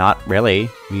 Not really.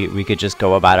 We could just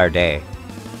go about our day.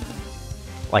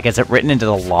 Like, is it written into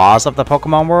the laws of the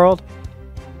Pokemon world?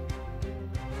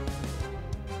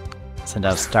 Send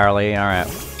out Starly. Alright,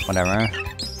 whatever.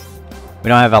 We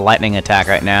don't have a lightning attack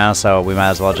right now, so we might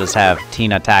as well just have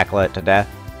Tina tackle it to death.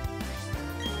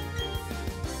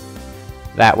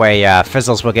 That way,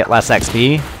 Fizzles will get less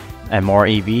XP and more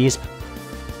EVs.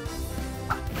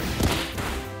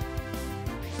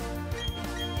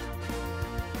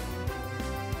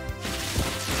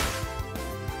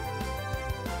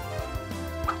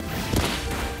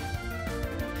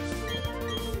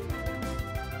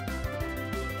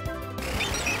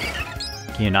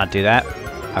 Can you not do that?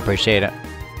 I appreciate it.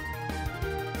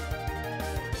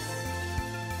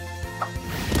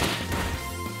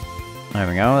 There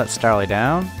we go, that's Starly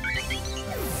down.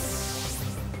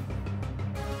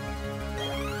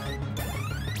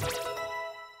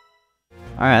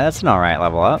 Alright, that's an alright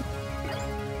level up.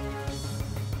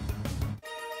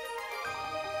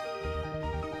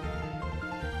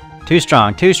 Too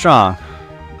strong, too strong!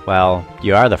 Well,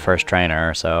 you are the first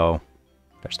trainer, so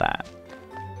there's that.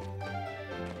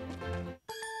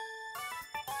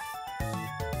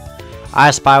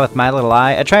 I spy with my little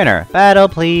eye a trainer. Battle,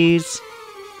 please!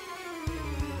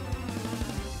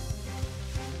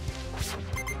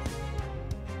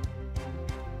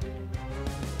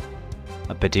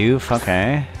 A Bidoof,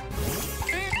 okay.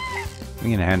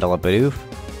 We can handle a Bidoof.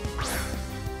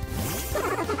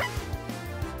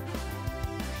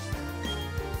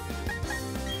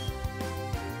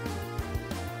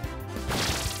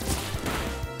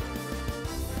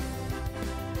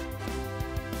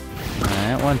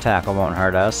 Alright, one tackle won't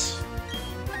hurt us.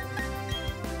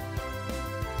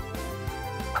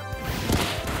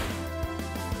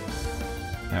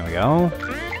 There we go.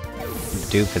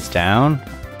 Bidoof is down.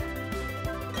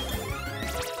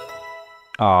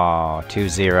 Oh, 2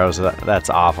 zeros. That's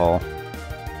awful.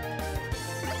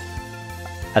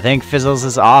 I think Fizzles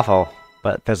is awful,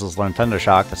 but Fizzles learned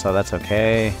Thundershock, so that's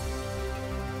okay.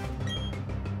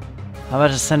 How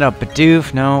about just send out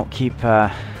Bidoof? No, keep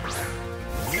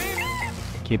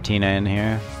Tina in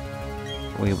here.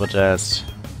 We will just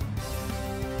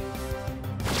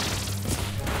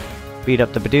beat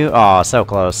up the Bidoof. Oh, so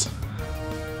close.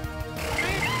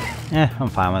 I'm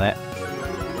fine with it.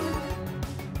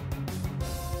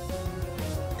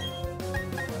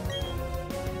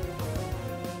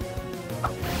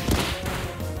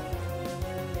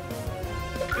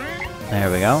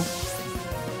 There we go.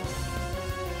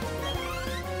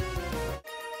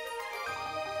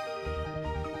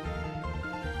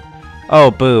 Oh,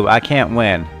 boo, I can't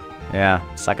win. Yeah,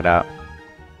 suck it up.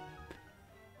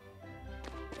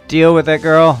 Deal with it,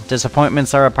 girl.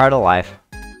 Disappointments are a part of life.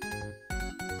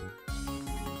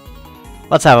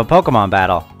 Let's have a Pokemon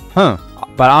battle. Huh,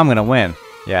 but I'm gonna win.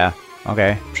 Yeah,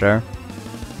 okay, sure.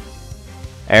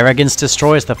 Arrogance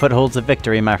destroys the footholds of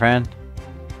victory, my friend.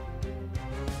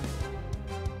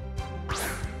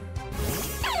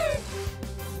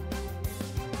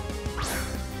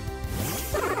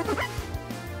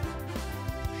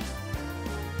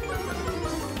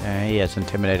 Okay, he has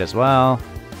Intimidate as well.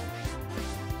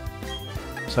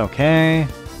 It's okay.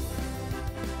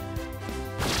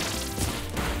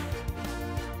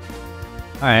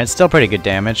 Alright, it's still pretty good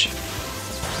damage.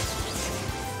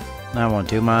 That won't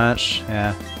do much,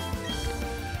 yeah.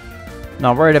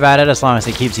 Not worried about it as long as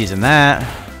he keeps using that.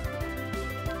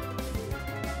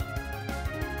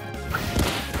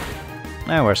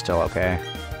 We're still okay.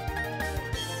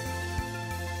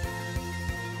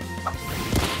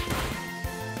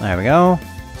 There we go.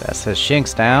 That's his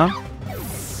Shinx down.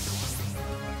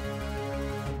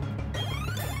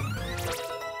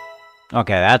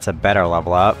 Okay, that's a better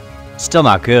level up. Still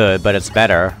not good, but it's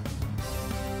better.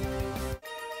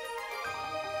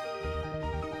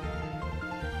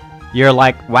 You're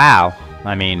like, wow.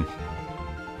 I mean,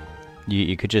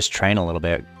 you could just train a little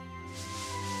bit.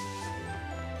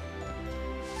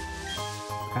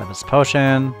 Grab this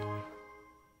potion.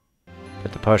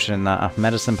 Put the potion in the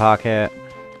medicine pocket.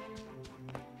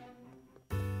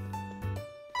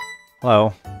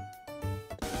 Hello.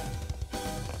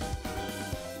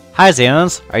 Hi,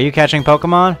 Xeons. Are you catching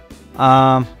Pokemon?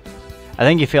 I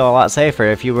think you feel a lot safer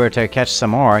if you were to catch some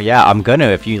more. Yeah, I'm gonna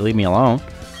if you leave me alone.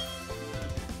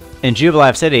 In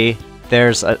Jubilife City,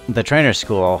 there's the trainer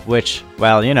school, which,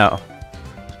 well, you know.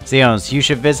 Xeons, you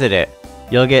should visit it.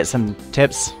 You'll get some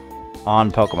tips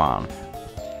on Pokemon.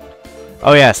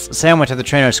 Oh yes, Sam went to the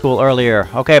trainer school earlier.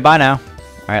 Okay, bye now.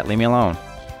 Alright, leave me alone.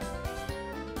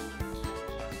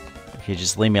 If you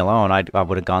just leave me alone, I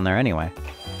would have gone there anyway.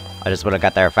 I just would have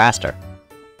got there faster.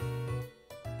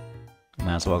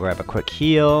 Might as well grab a quick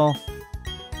heal.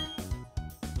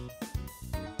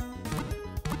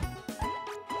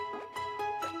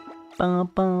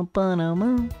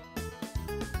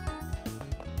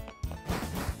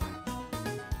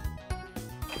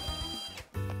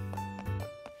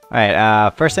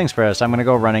 Alright, first things first, I'm gonna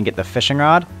go run and get the fishing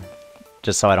rod.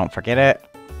 Just so I don't forget it.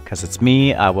 Because it's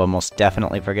me, I will most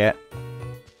definitely forget.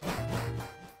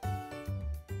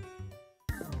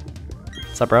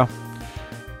 What's up, bro?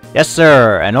 Yes,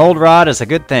 sir. An old rod is a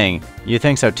good thing. You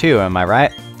think so too, am I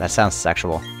right? That sounds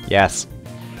sexual. Yes.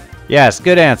 Yes,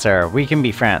 good answer. We can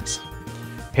be friends.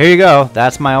 Here you go.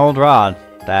 That's my old rod.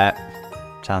 That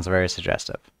sounds very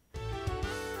suggestive.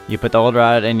 You put the old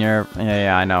rod in your...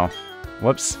 Yeah, I know.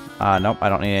 Whoops. Nope, I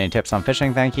don't need any tips on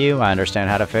fishing, thank you. I understand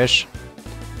how to fish.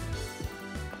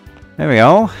 There we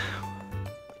go.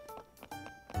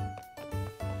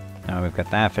 Now we've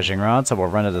got that fishing rod, so we'll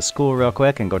run to the school real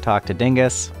quick and go talk to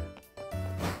Dingus.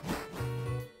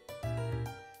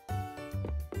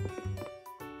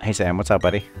 Hey Sam, what's up,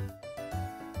 buddy?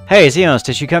 Hey Xenos,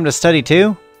 did you come to study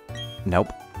too? Nope.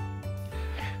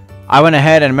 I went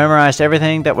ahead and memorized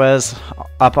everything that was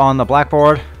up on the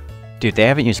blackboard. Dude, they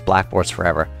haven't used blackboards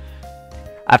forever.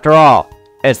 After all,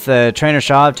 it's the trainer's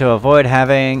job to avoid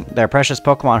having their precious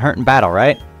Pokemon hurt in battle,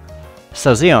 right?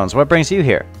 So Xeons, what brings you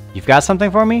here? You've got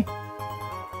something for me?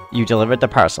 You delivered the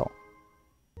parcel.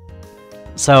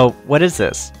 So, what is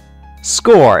this?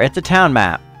 Score! It's a town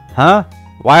map. Huh?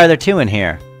 Why are there two in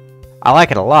here? I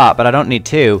like it a lot, but I don't need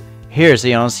two. Here,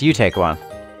 Xeons, you take one.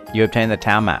 You obtain the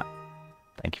town map.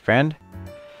 Thank you, friend.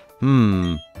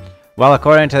 Well,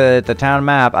 according to the town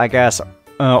map, I guess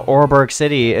Oreburgh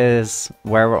City is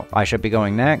where I should be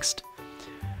going next.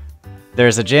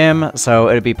 There's a gym, so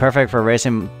it'd be perfect for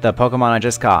racing the Pokemon I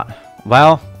just caught.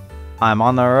 Well, I'm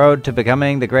on the road to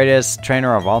becoming the greatest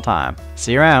trainer of all time.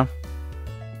 See you around.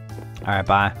 Alright,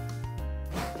 bye.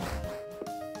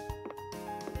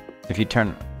 If you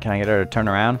turn... Can I get her to turn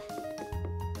around?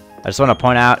 I just want to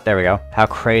point out... There we go. How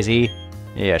crazy...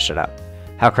 Yeah, shut up.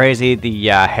 How crazy the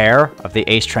hair of the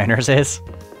ace trainers is.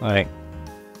 Like...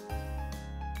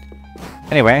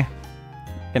 Anyway.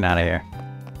 Getting out of here.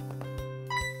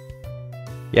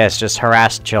 Yes, just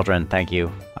harass children. Thank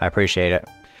you. I appreciate it.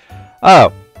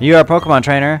 Oh! You are a Pokemon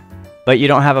trainer, but you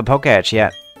don't have a Pokétch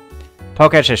yet.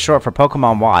 Pokétch is short for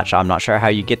Pokemon Watch. I'm not sure how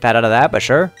you get that out of that, but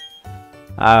sure.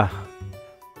 Oh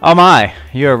my,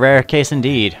 you're a rare case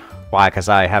indeed. Why, because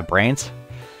I have brains?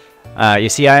 You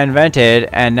see, I invented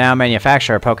and now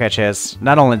manufacture Pokétches.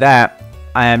 Not only that,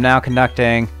 I am now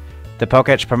conducting the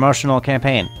Pokétch promotional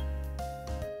campaign.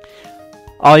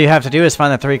 All you have to do is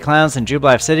find the 3 clowns in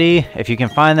Jubilife City. If you can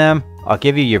find them, I'll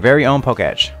give you your very own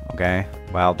Pokétch. Okay?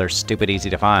 Well, they're stupid easy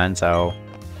to find, so...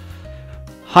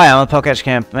 Hi, I'm a Pokétch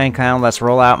campaign clown. Let's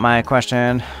roll out my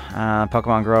question.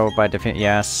 Pokemon grow by defeat...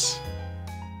 Yes.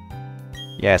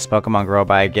 Yes, Pokemon grow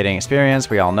by getting experience.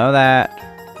 We all know that.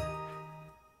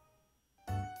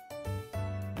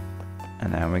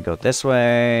 And then we go this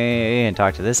way and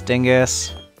talk to this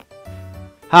dingus.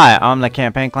 Hi, I'm the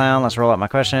campaign clown. Let's roll out my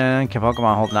question. Can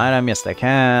Pokemon hold an item? Yes, they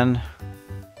can.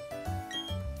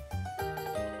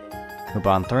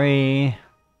 Coupon 3.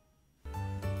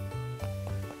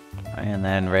 And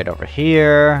then right over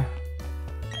here.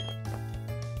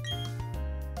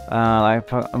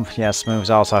 Yes, moves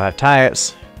also have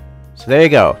types. So there you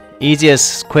go.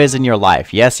 Easiest quiz in your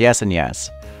life. Yes, yes, and yes.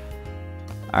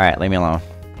 Alright, leave me alone.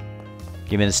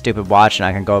 Give me the stupid watch and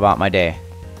I can go about my day.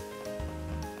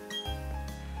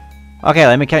 Okay,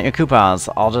 let me count your coupons.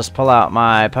 I'll just pull out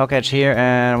my Pokédex here,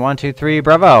 and 1, 2, 3,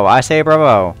 bravo! I say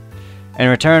bravo! In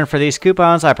return for these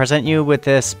coupons, I present you with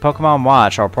this Pokemon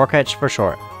Watch, or Pokédex for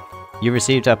short. You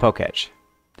received a Pokédex.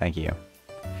 Thank you.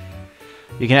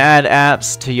 You can add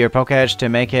apps to your Pokédex to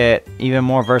make it even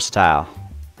more versatile.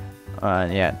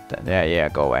 Yeah,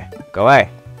 go away. Go away!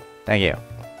 Thank you.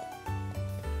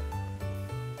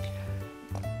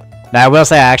 Now, I will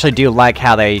say I actually do like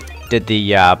how they did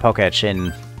the Pokédex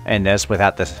in this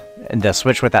without the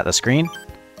switch without the screen.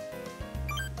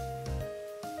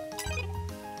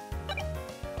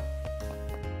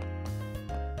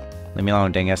 Leave me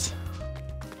alone, dingus.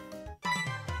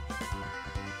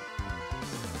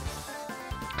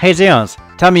 Hey Zeons,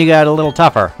 tell me you got a little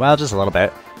tougher. Well, just a little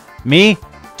bit. Me?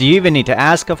 Do you even need to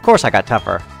ask? Of course I got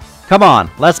tougher. Come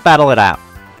on, let's battle it out.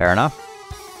 Fair enough.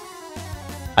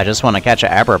 I just want to catch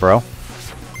an Abra, bro.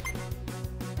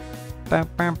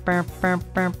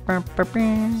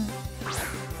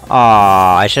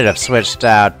 Aw, I should have switched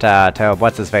out to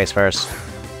what's-his-face first.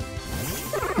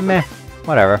 Meh,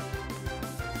 whatever.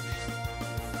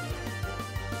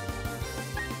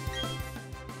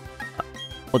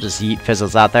 We'll just yeet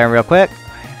Fizzles out there real quick.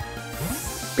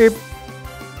 Beep.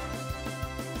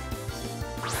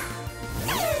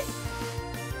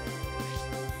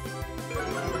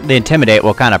 The Intimidate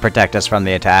will kind of protect us from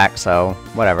the attack, so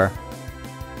whatever.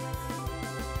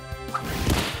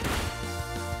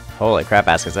 Holy crap,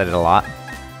 Askins, I did a lot.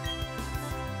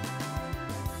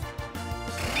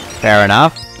 Fair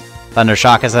enough. Thunder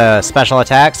Shock is a special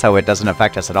attack, so it doesn't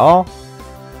affect us at all.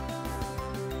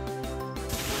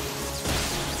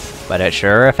 But it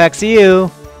sure affects you.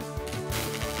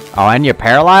 Oh, and you're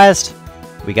paralyzed?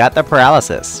 We got the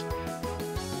paralysis.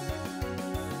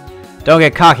 Don't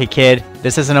get cocky, kid.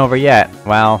 This isn't over yet.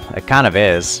 Well, it kind of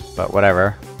is, but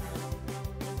whatever.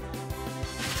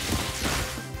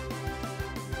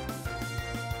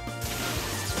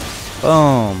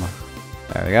 Boom.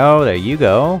 There we go. There you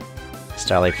go.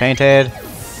 Starly fainted.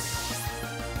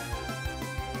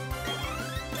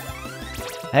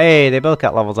 Hey, they both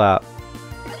got levels up.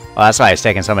 Well, that's why he's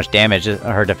taking so much damage.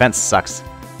 Her defense sucks.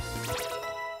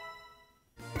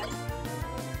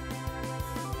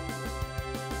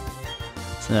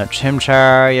 So now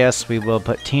Chimchar, yes, we will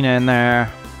put Tina in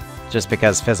there. Just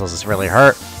because Fizzles is really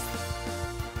hurt.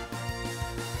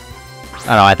 I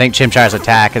don't know, I think Chimchar's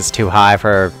attack is too high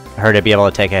for her to be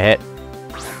able to take a hit.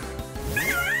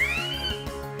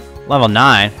 Level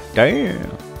 9?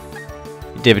 Damn.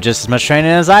 You did just as much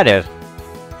training as I did.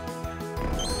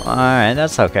 Alright,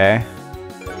 that's okay.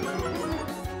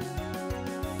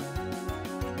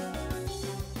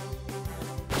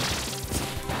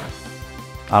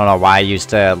 I don't know why I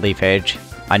used Leaf Age.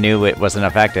 I knew it wasn't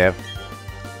effective.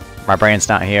 My brain's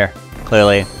not here,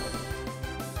 clearly.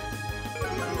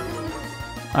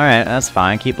 Alright, that's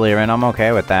fine. Keep leering. I'm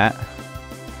okay with that.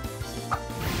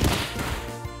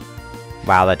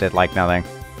 Wow, that did like nothing.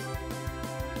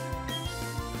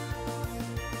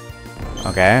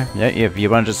 Okay, yeah, if you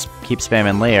want to just keep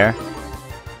spamming Leer.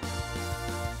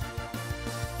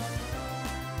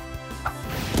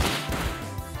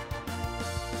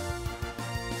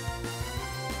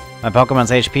 My Pokemon's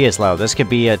HP is low. This could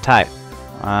be a type.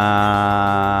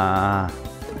 How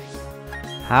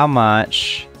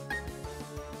much?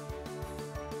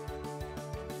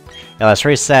 Yeah, let's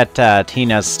reset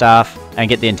Tina's stuff and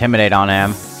get the Intimidate on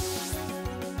him.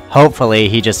 Hopefully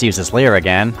he just uses Leer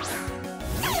again.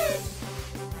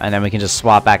 And then we can just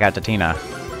swap back out to Tina.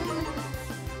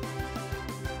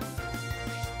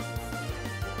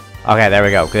 Okay, there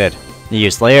we go. Good. You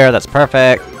used Leer. That's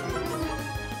perfect.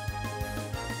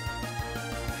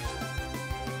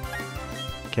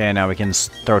 Okay, now we can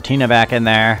throw Tina back in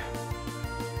there.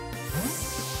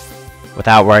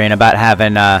 Without worrying about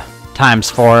having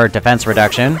 ×4 defense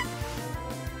reduction.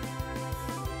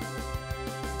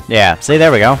 Yeah, see,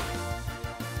 there we go.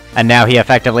 And now he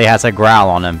effectively has a Growl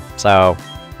on him, so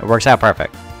it works out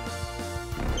perfect.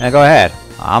 Now go ahead.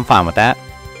 I'm fine with that.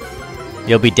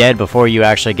 You'll be dead before you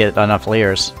actually get enough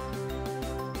Leers.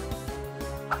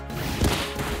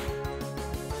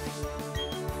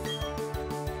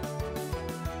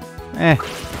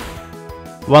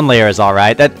 One Leer is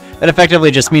alright. That effectively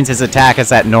just means his attack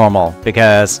is at normal,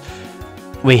 because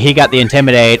he got the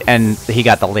Intimidate and he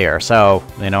got the Leer, so,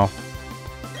 you know.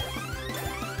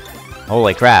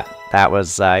 Holy crap. That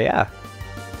was, yeah.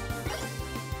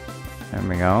 There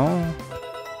we go.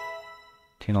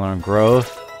 Tina learned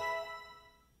Growth.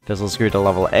 Fizzles grew to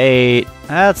level 8.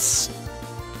 That's...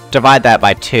 Divide that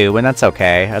by 2, and that's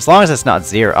okay. As long as it's not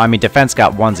 0. I mean, defense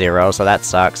got 1-0, so that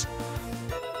sucks.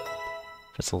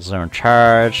 Fizzles learned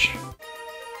Charge.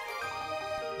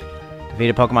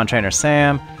 Defeated Pokemon Trainer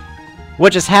Sam.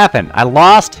 What just happened? I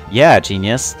lost? Yeah,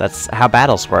 genius. That's how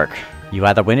battles work. You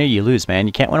either win or you lose, man.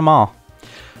 You can't win them all.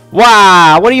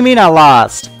 Wow! What do you mean I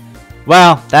lost?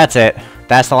 Well, that's it.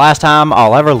 That's the last time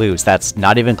I'll ever lose. That's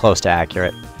not even close to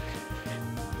accurate.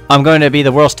 I'm going to be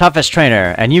the world's toughest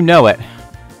trainer, and you know it.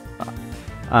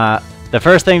 The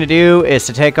first thing to do is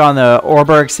to take on the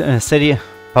Orberg City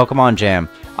Pokemon Gym.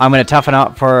 I'm going to toughen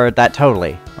up for that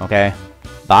totally, okay?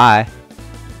 Bye.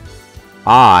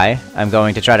 I am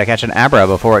going to try to catch an Abra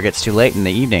before it gets too late in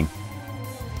the evening.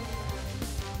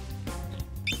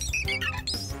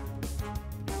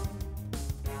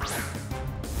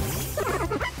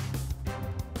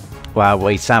 While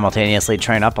we simultaneously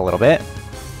train up a little bit.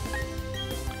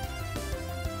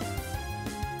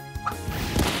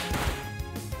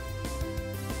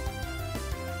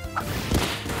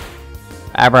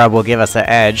 Abra will give us the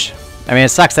edge. I mean, it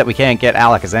sucks that we can't get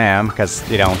Alakazam, because,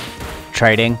 you know,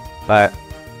 trading, but...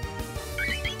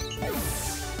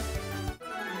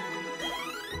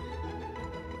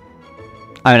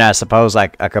 I mean, I suppose I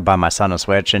could buy my son a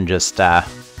Switch and just,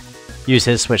 use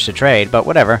his Switch to trade, but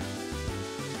whatever.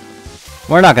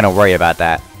 We're not gonna worry about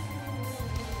that.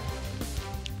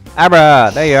 Abra!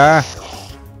 There you are!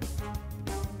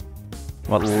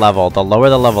 What level? The lower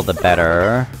the level, the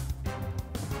better.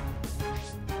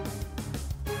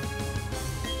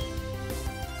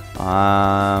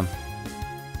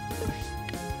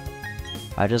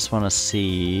 I just want to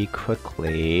see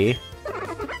quickly.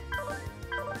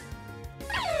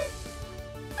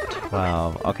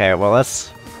 12. Okay, well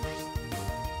let's...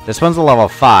 This one's a level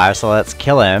 5, so let's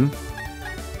kill him.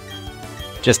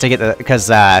 Just to get the...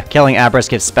 Because killing Abras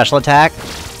gives special attack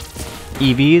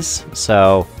EVs,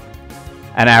 so...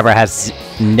 And Abra has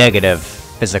negative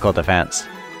physical defense.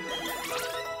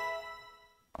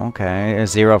 Okay,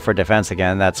 0 for defense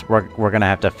again. That's we're gonna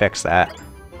have to fix that.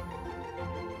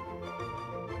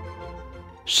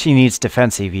 She needs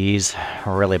defense EVs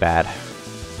really bad.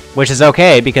 Which is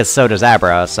okay, because so does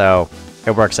Abra, so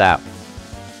it works out.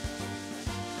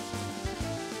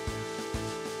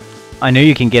 I know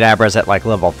you can get Abras at like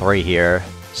level 3 here,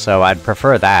 so I'd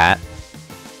prefer that.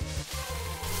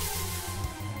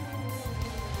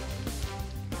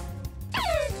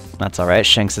 That's alright,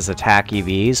 Shinx's attack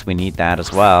EVs, we need that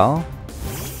as well.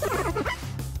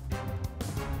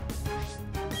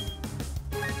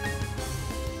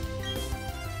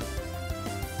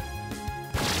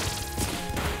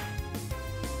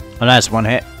 Oh, nice, one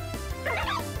hit.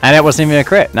 And it wasn't even a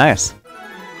crit, nice.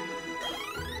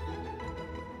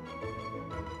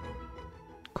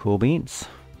 Cool beans.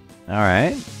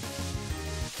 Alright.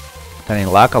 With any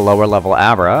luck, a lower level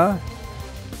Abra.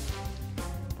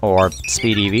 Or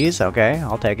speed EVs, okay,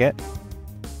 I'll take it.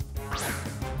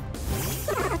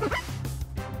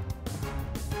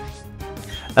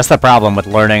 That's the problem with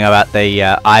learning about the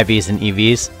IVs and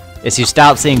EVs, is you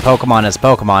stop seeing Pokemon as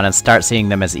Pokemon and start seeing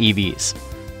them as EVs.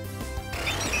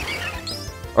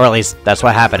 Or at least, that's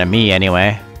what happened to me,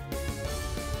 anyway.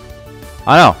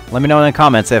 I don't know, let me know in the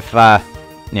comments if,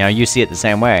 you know, you see it the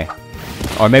same way.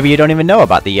 Or maybe you don't even know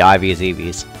about the IVs,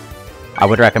 EVs. I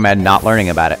would recommend not learning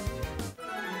about it.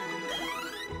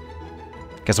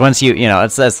 Because once you know,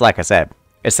 it's like I said,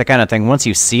 it's the kind of thing, once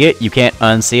you see it, you can't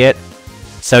unsee it.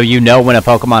 So you know when a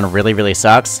Pokemon really, really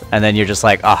sucks, and then you're just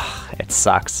like, oh, it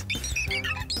sucks.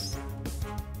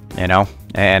 You know?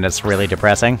 And it's really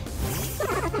depressing.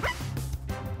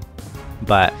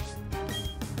 But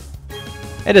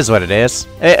it is what it is.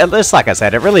 It's like I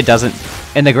said, it really doesn't,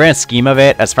 in the grand scheme of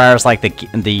it, as far as like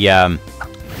the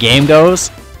game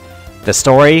goes, the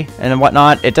story and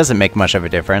whatnot, it doesn't make much of a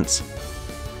difference.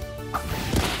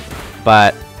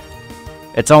 But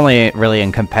it's only really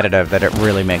in competitive that it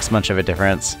really makes much of a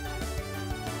difference.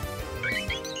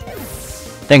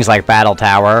 Things like Battle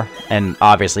Tower and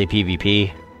obviously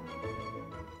PvP.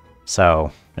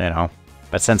 So, you know,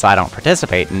 but since I don't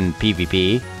participate in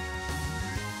PvP,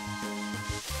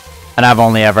 and I've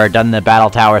only ever done the Battle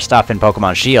Tower stuff in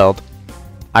Pokemon Shield,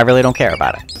 I really don't care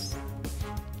about it.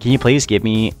 Can you please give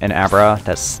me an Abra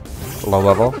that's low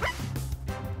level?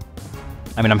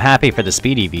 I mean, I'm happy for the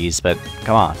speed EVs, but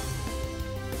come on.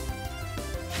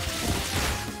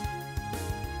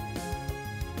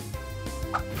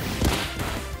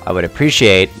 I would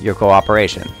appreciate your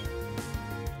cooperation.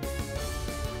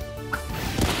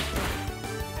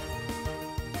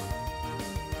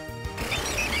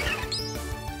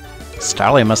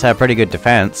 Starly must have pretty good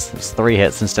defense. It's 3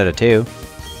 hits instead of 2.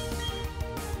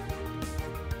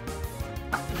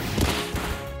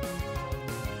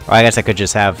 Or I guess I could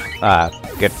just have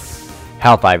good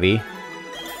health IV.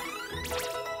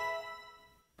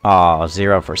 Oh,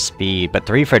 0 for speed, but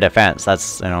 3 for defense.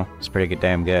 That's, you know, it's pretty good,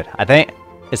 damn good. I think,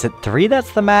 is it 3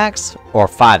 that's the max? Or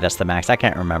 5 that's the max? I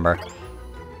can't remember.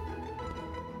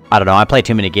 I don't know, I play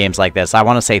too many games like this. I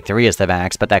want to say 3 is the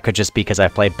max, but that could just be because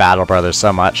I've played Battle Brothers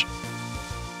so much.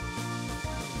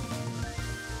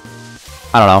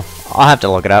 I don't know. I'll have to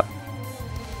look it up.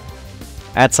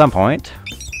 At some point.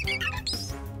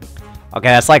 Okay,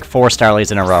 that's like 4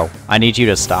 Starlies in a row. I need you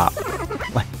to stop.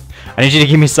 I need you to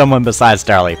give me someone besides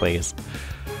Starly, please.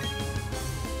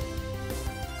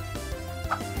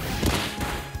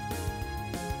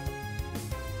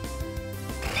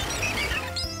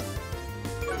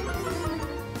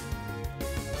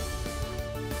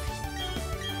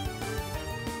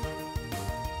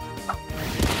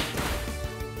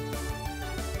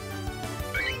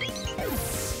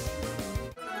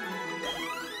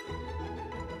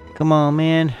 Come on,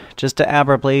 man. Just to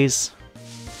Abra, please.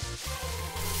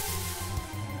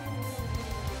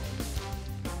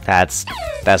 That's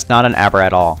not an Abra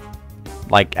at all.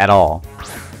 Like, at all.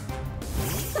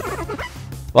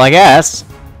 Well, I guess.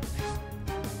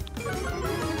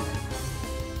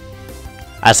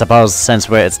 I suppose since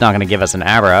it's not going to give us an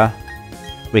Abra,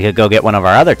 we could go get one of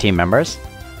our other team members.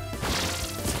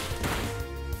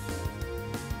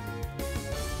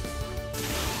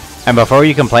 And before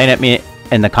you complain at me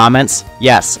in the comments,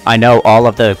 yes, I know all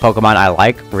of the Pokemon I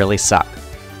like really suck.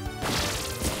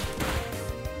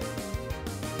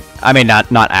 I mean, not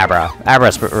Abra.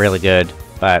 Abra's really good,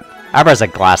 but Abra's a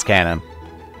glass cannon.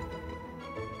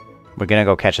 We're gonna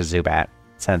go catch a Zubat,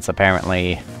 since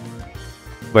apparently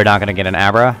we're not gonna get an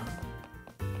Abra.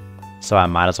 So I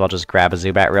might as well just grab a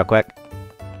Zubat real quick.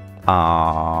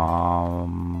 I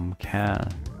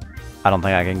don't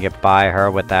think I can get by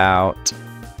her without...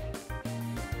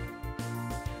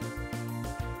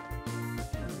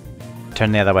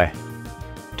 Turn the other way.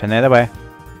 Turn the other way.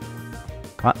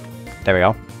 Come on. There we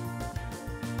go.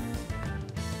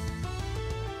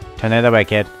 Turn the other way,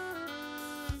 kid.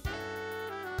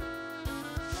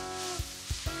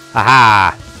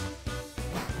 Aha!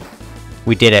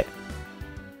 We did it.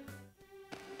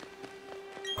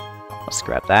 Let's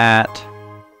grab that.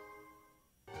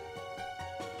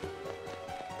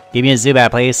 Give me a Zubat,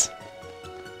 please.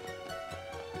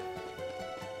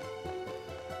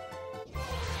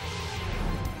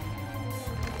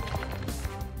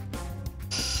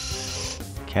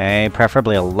 Okay,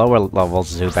 preferably a lower level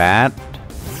Zubat.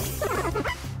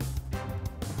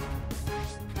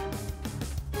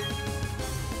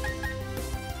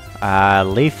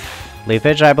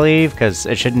 Leafage, I believe, because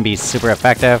it shouldn't be super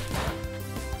effective.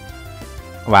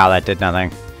 Wow, that did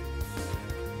nothing.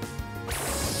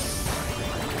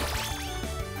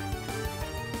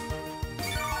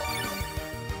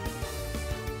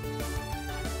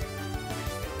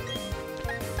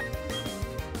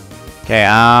 Okay,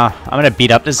 I'm gonna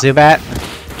beat up this Zubat,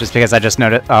 just because I just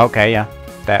noticed. Oh, okay, yeah.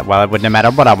 Well, it wouldn't have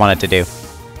mattered what I wanted to do.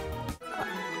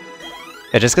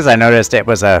 Yeah, just because I noticed it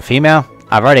was a female.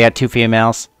 I've already got 2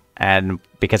 females, and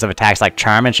because of attacks like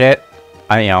Charm and shit,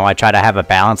 I try to have a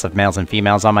balance of males and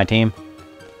females on my team.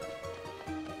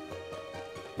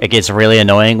 It gets really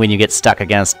annoying when you get stuck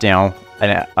against, a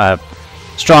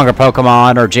stronger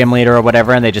Pokemon or gym leader or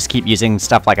whatever, and they just keep using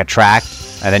stuff like Attract,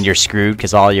 and then you're screwed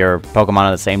because all your Pokemon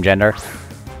are the same gender.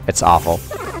 It's awful.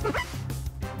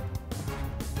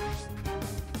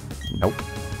 Nope.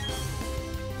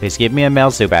 Please give me a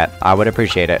male Zubat. I would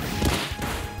appreciate it.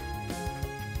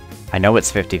 I know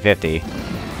it's 50-50.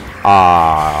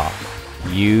 Ah,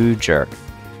 you jerk.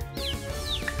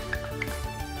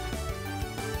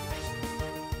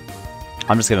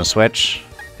 I'm just gonna switch,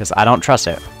 because I don't trust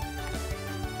it.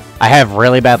 I have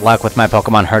really bad luck with my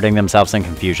Pokemon hurting themselves in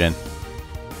confusion.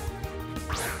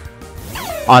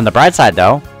 On the bright side,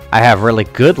 though, I have really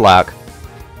good luck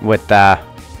with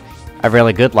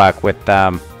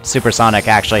Supersonic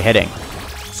actually hitting.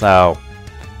 So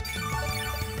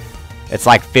it's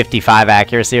like 55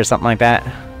 accuracy or something like that.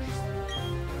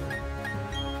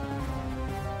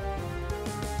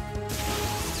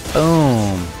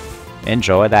 Boom.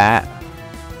 Enjoy that.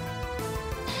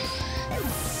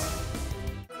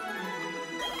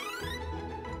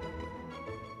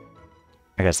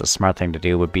 I guess the smart thing to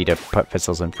do would be to put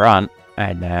Fizzles in front,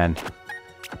 and then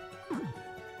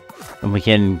we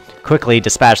can quickly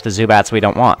dispatch the Zubats we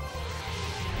don't want.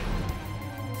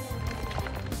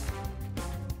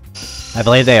 I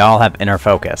believe they all have inner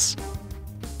focus.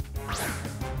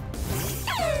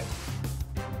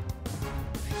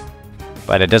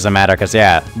 But it doesn't matter, because,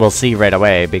 yeah, we'll see right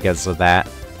away because of that.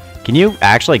 Can you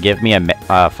actually give me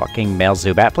a fucking male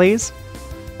Zubat, please?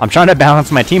 I'm trying to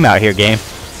balance my team out here, game.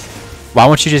 Why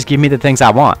won't you just give me the things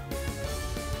I want?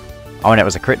 Oh, and it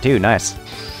was a crit too. Nice.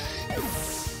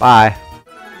 Bye.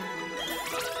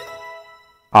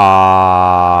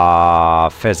 Aww,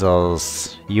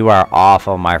 Fizzles. You are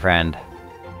awful, my friend.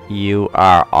 You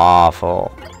are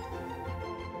awful.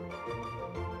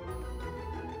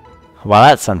 Well,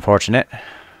 that's unfortunate.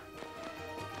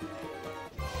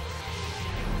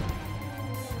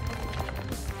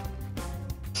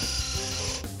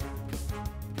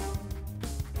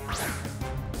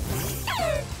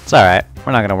 It's alright.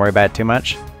 We're not gonna worry about it too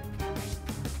much.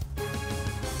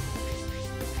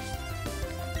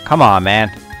 Come on, man.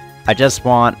 I just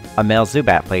want a male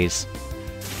Zubat, please.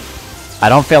 I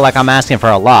don't feel like I'm asking for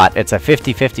a lot. It's a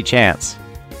 50-50 chance.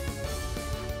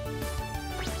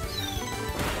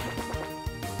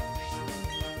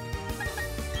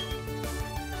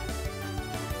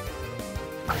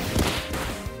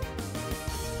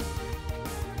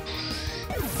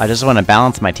 I just want to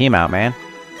balance my team out, man.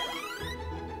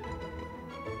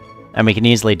 And we can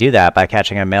easily do that by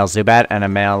catching a male Zubat and a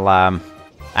male,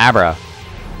 Abra.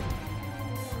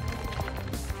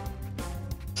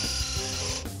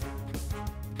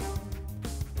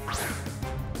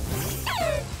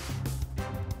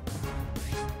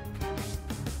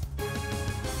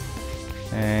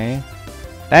 Okay.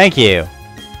 Thank you!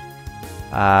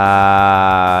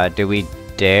 Do we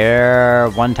dare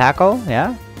one tackle?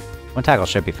 Yeah? One tackle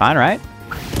should be fine, right?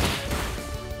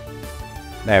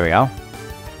 There we go.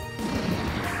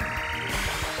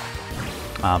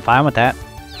 I'm fine with that.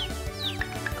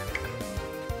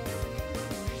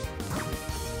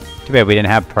 Too bad we didn't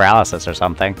have paralysis or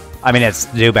something. I mean, it's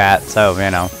Zubat, so, you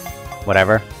know,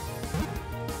 whatever.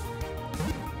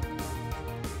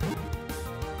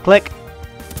 Click.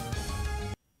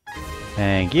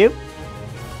 Thank you.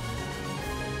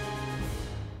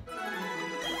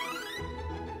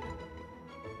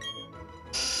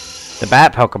 The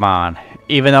Bat Pokemon.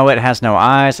 Even though it has no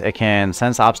eyes, it can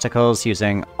sense obstacles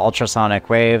using ultrasonic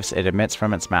waves it emits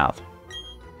from its mouth.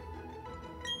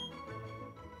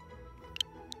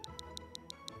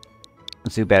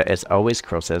 Zubat is always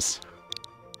Crosis.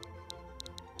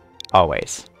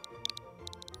 Always.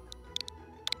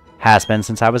 Has been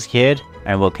since I was a kid,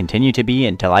 and will continue to be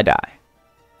until I die.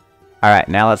 Alright,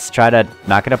 now let's try to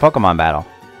knock it a Pokemon battle.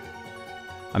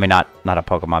 I mean, not a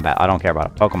Pokemon battle. I don't care about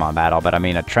a Pokemon battle, but I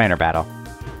mean a trainer battle.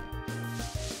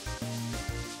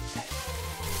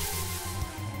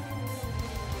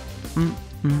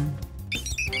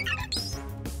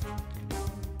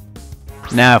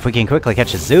 Now, if we can quickly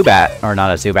catch a Zubat, or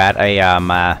not a Zubat,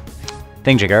 a,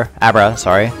 Thingjigger, Abra,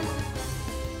 sorry.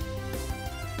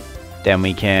 Then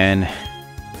we can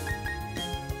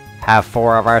have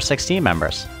 4 of our 16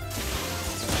 members.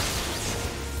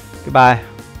 Goodbye.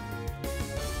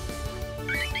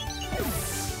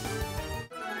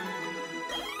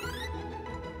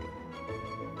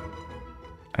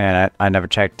 And I never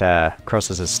checked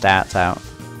Crosis' stats out.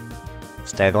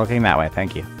 Stay looking that way,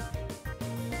 thank you.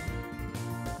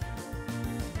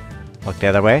 Look the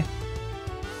other way.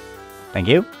 Thank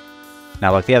you.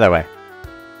 Now look the other way.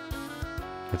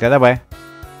 Look the other way.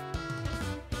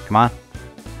 Come on.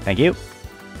 Thank you.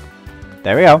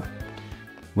 There we go.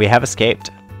 We have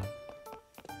escaped.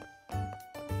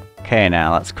 Okay,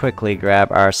 now let's quickly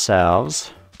grab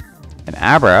ourselves an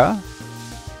Abra.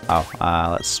 Oh,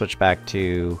 let's switch back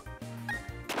to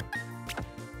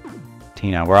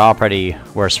Tina. We're all pretty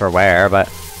worse for wear, but,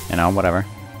 you know, whatever.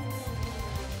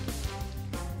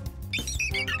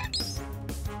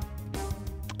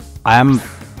 I'm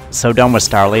so done with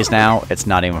Starlies now, it's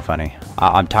not even funny.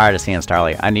 I'm tired of seeing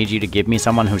Starly. I need you to give me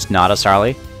someone who's not a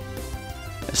Starly.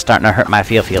 It's starting to hurt my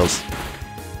feel-feels.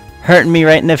 Hurting me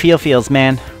right in the feel-feels,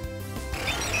 man.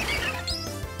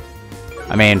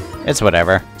 I mean, it's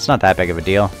whatever. It's not that big of a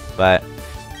deal, but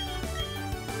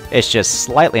it's just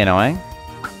slightly annoying.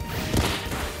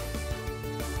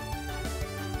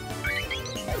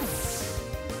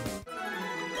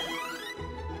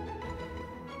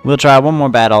 We'll try one more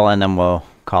battle and then we'll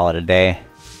call it a day.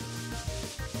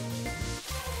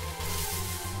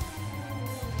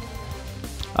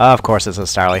 Of course it's a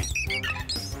Starly.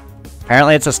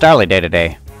 Apparently it's a Starly day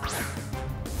today.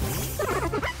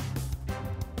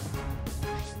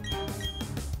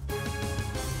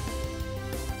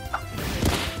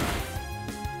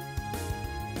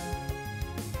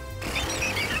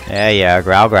 Yeah,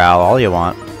 growl growl, all you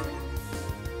want.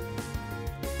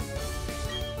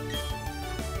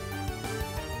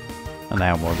 And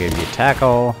then we'll give you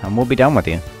tackle, and we'll be done with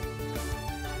you.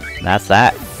 And that's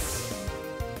that.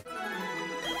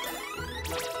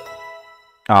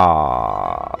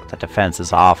 Aww, the defense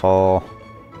is awful.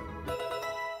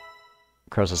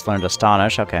 Crosis learned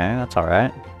Astonish, okay, that's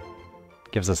alright.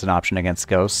 Gives us an option against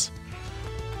ghosts.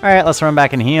 Alright, let's run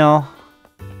back and heal.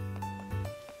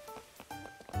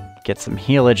 Get some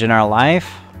healage in our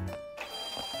life.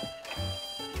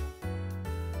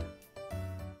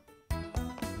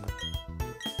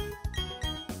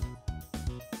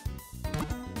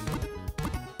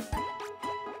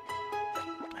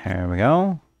 There we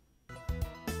go.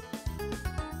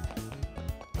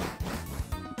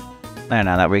 There,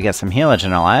 now that we get some healage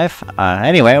in our life.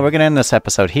 Anyway, we're going to end this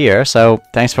episode here. So,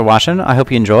 thanks for watching. I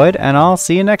hope you enjoyed, and I'll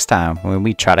see you next time when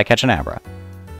we try to catch an Abra.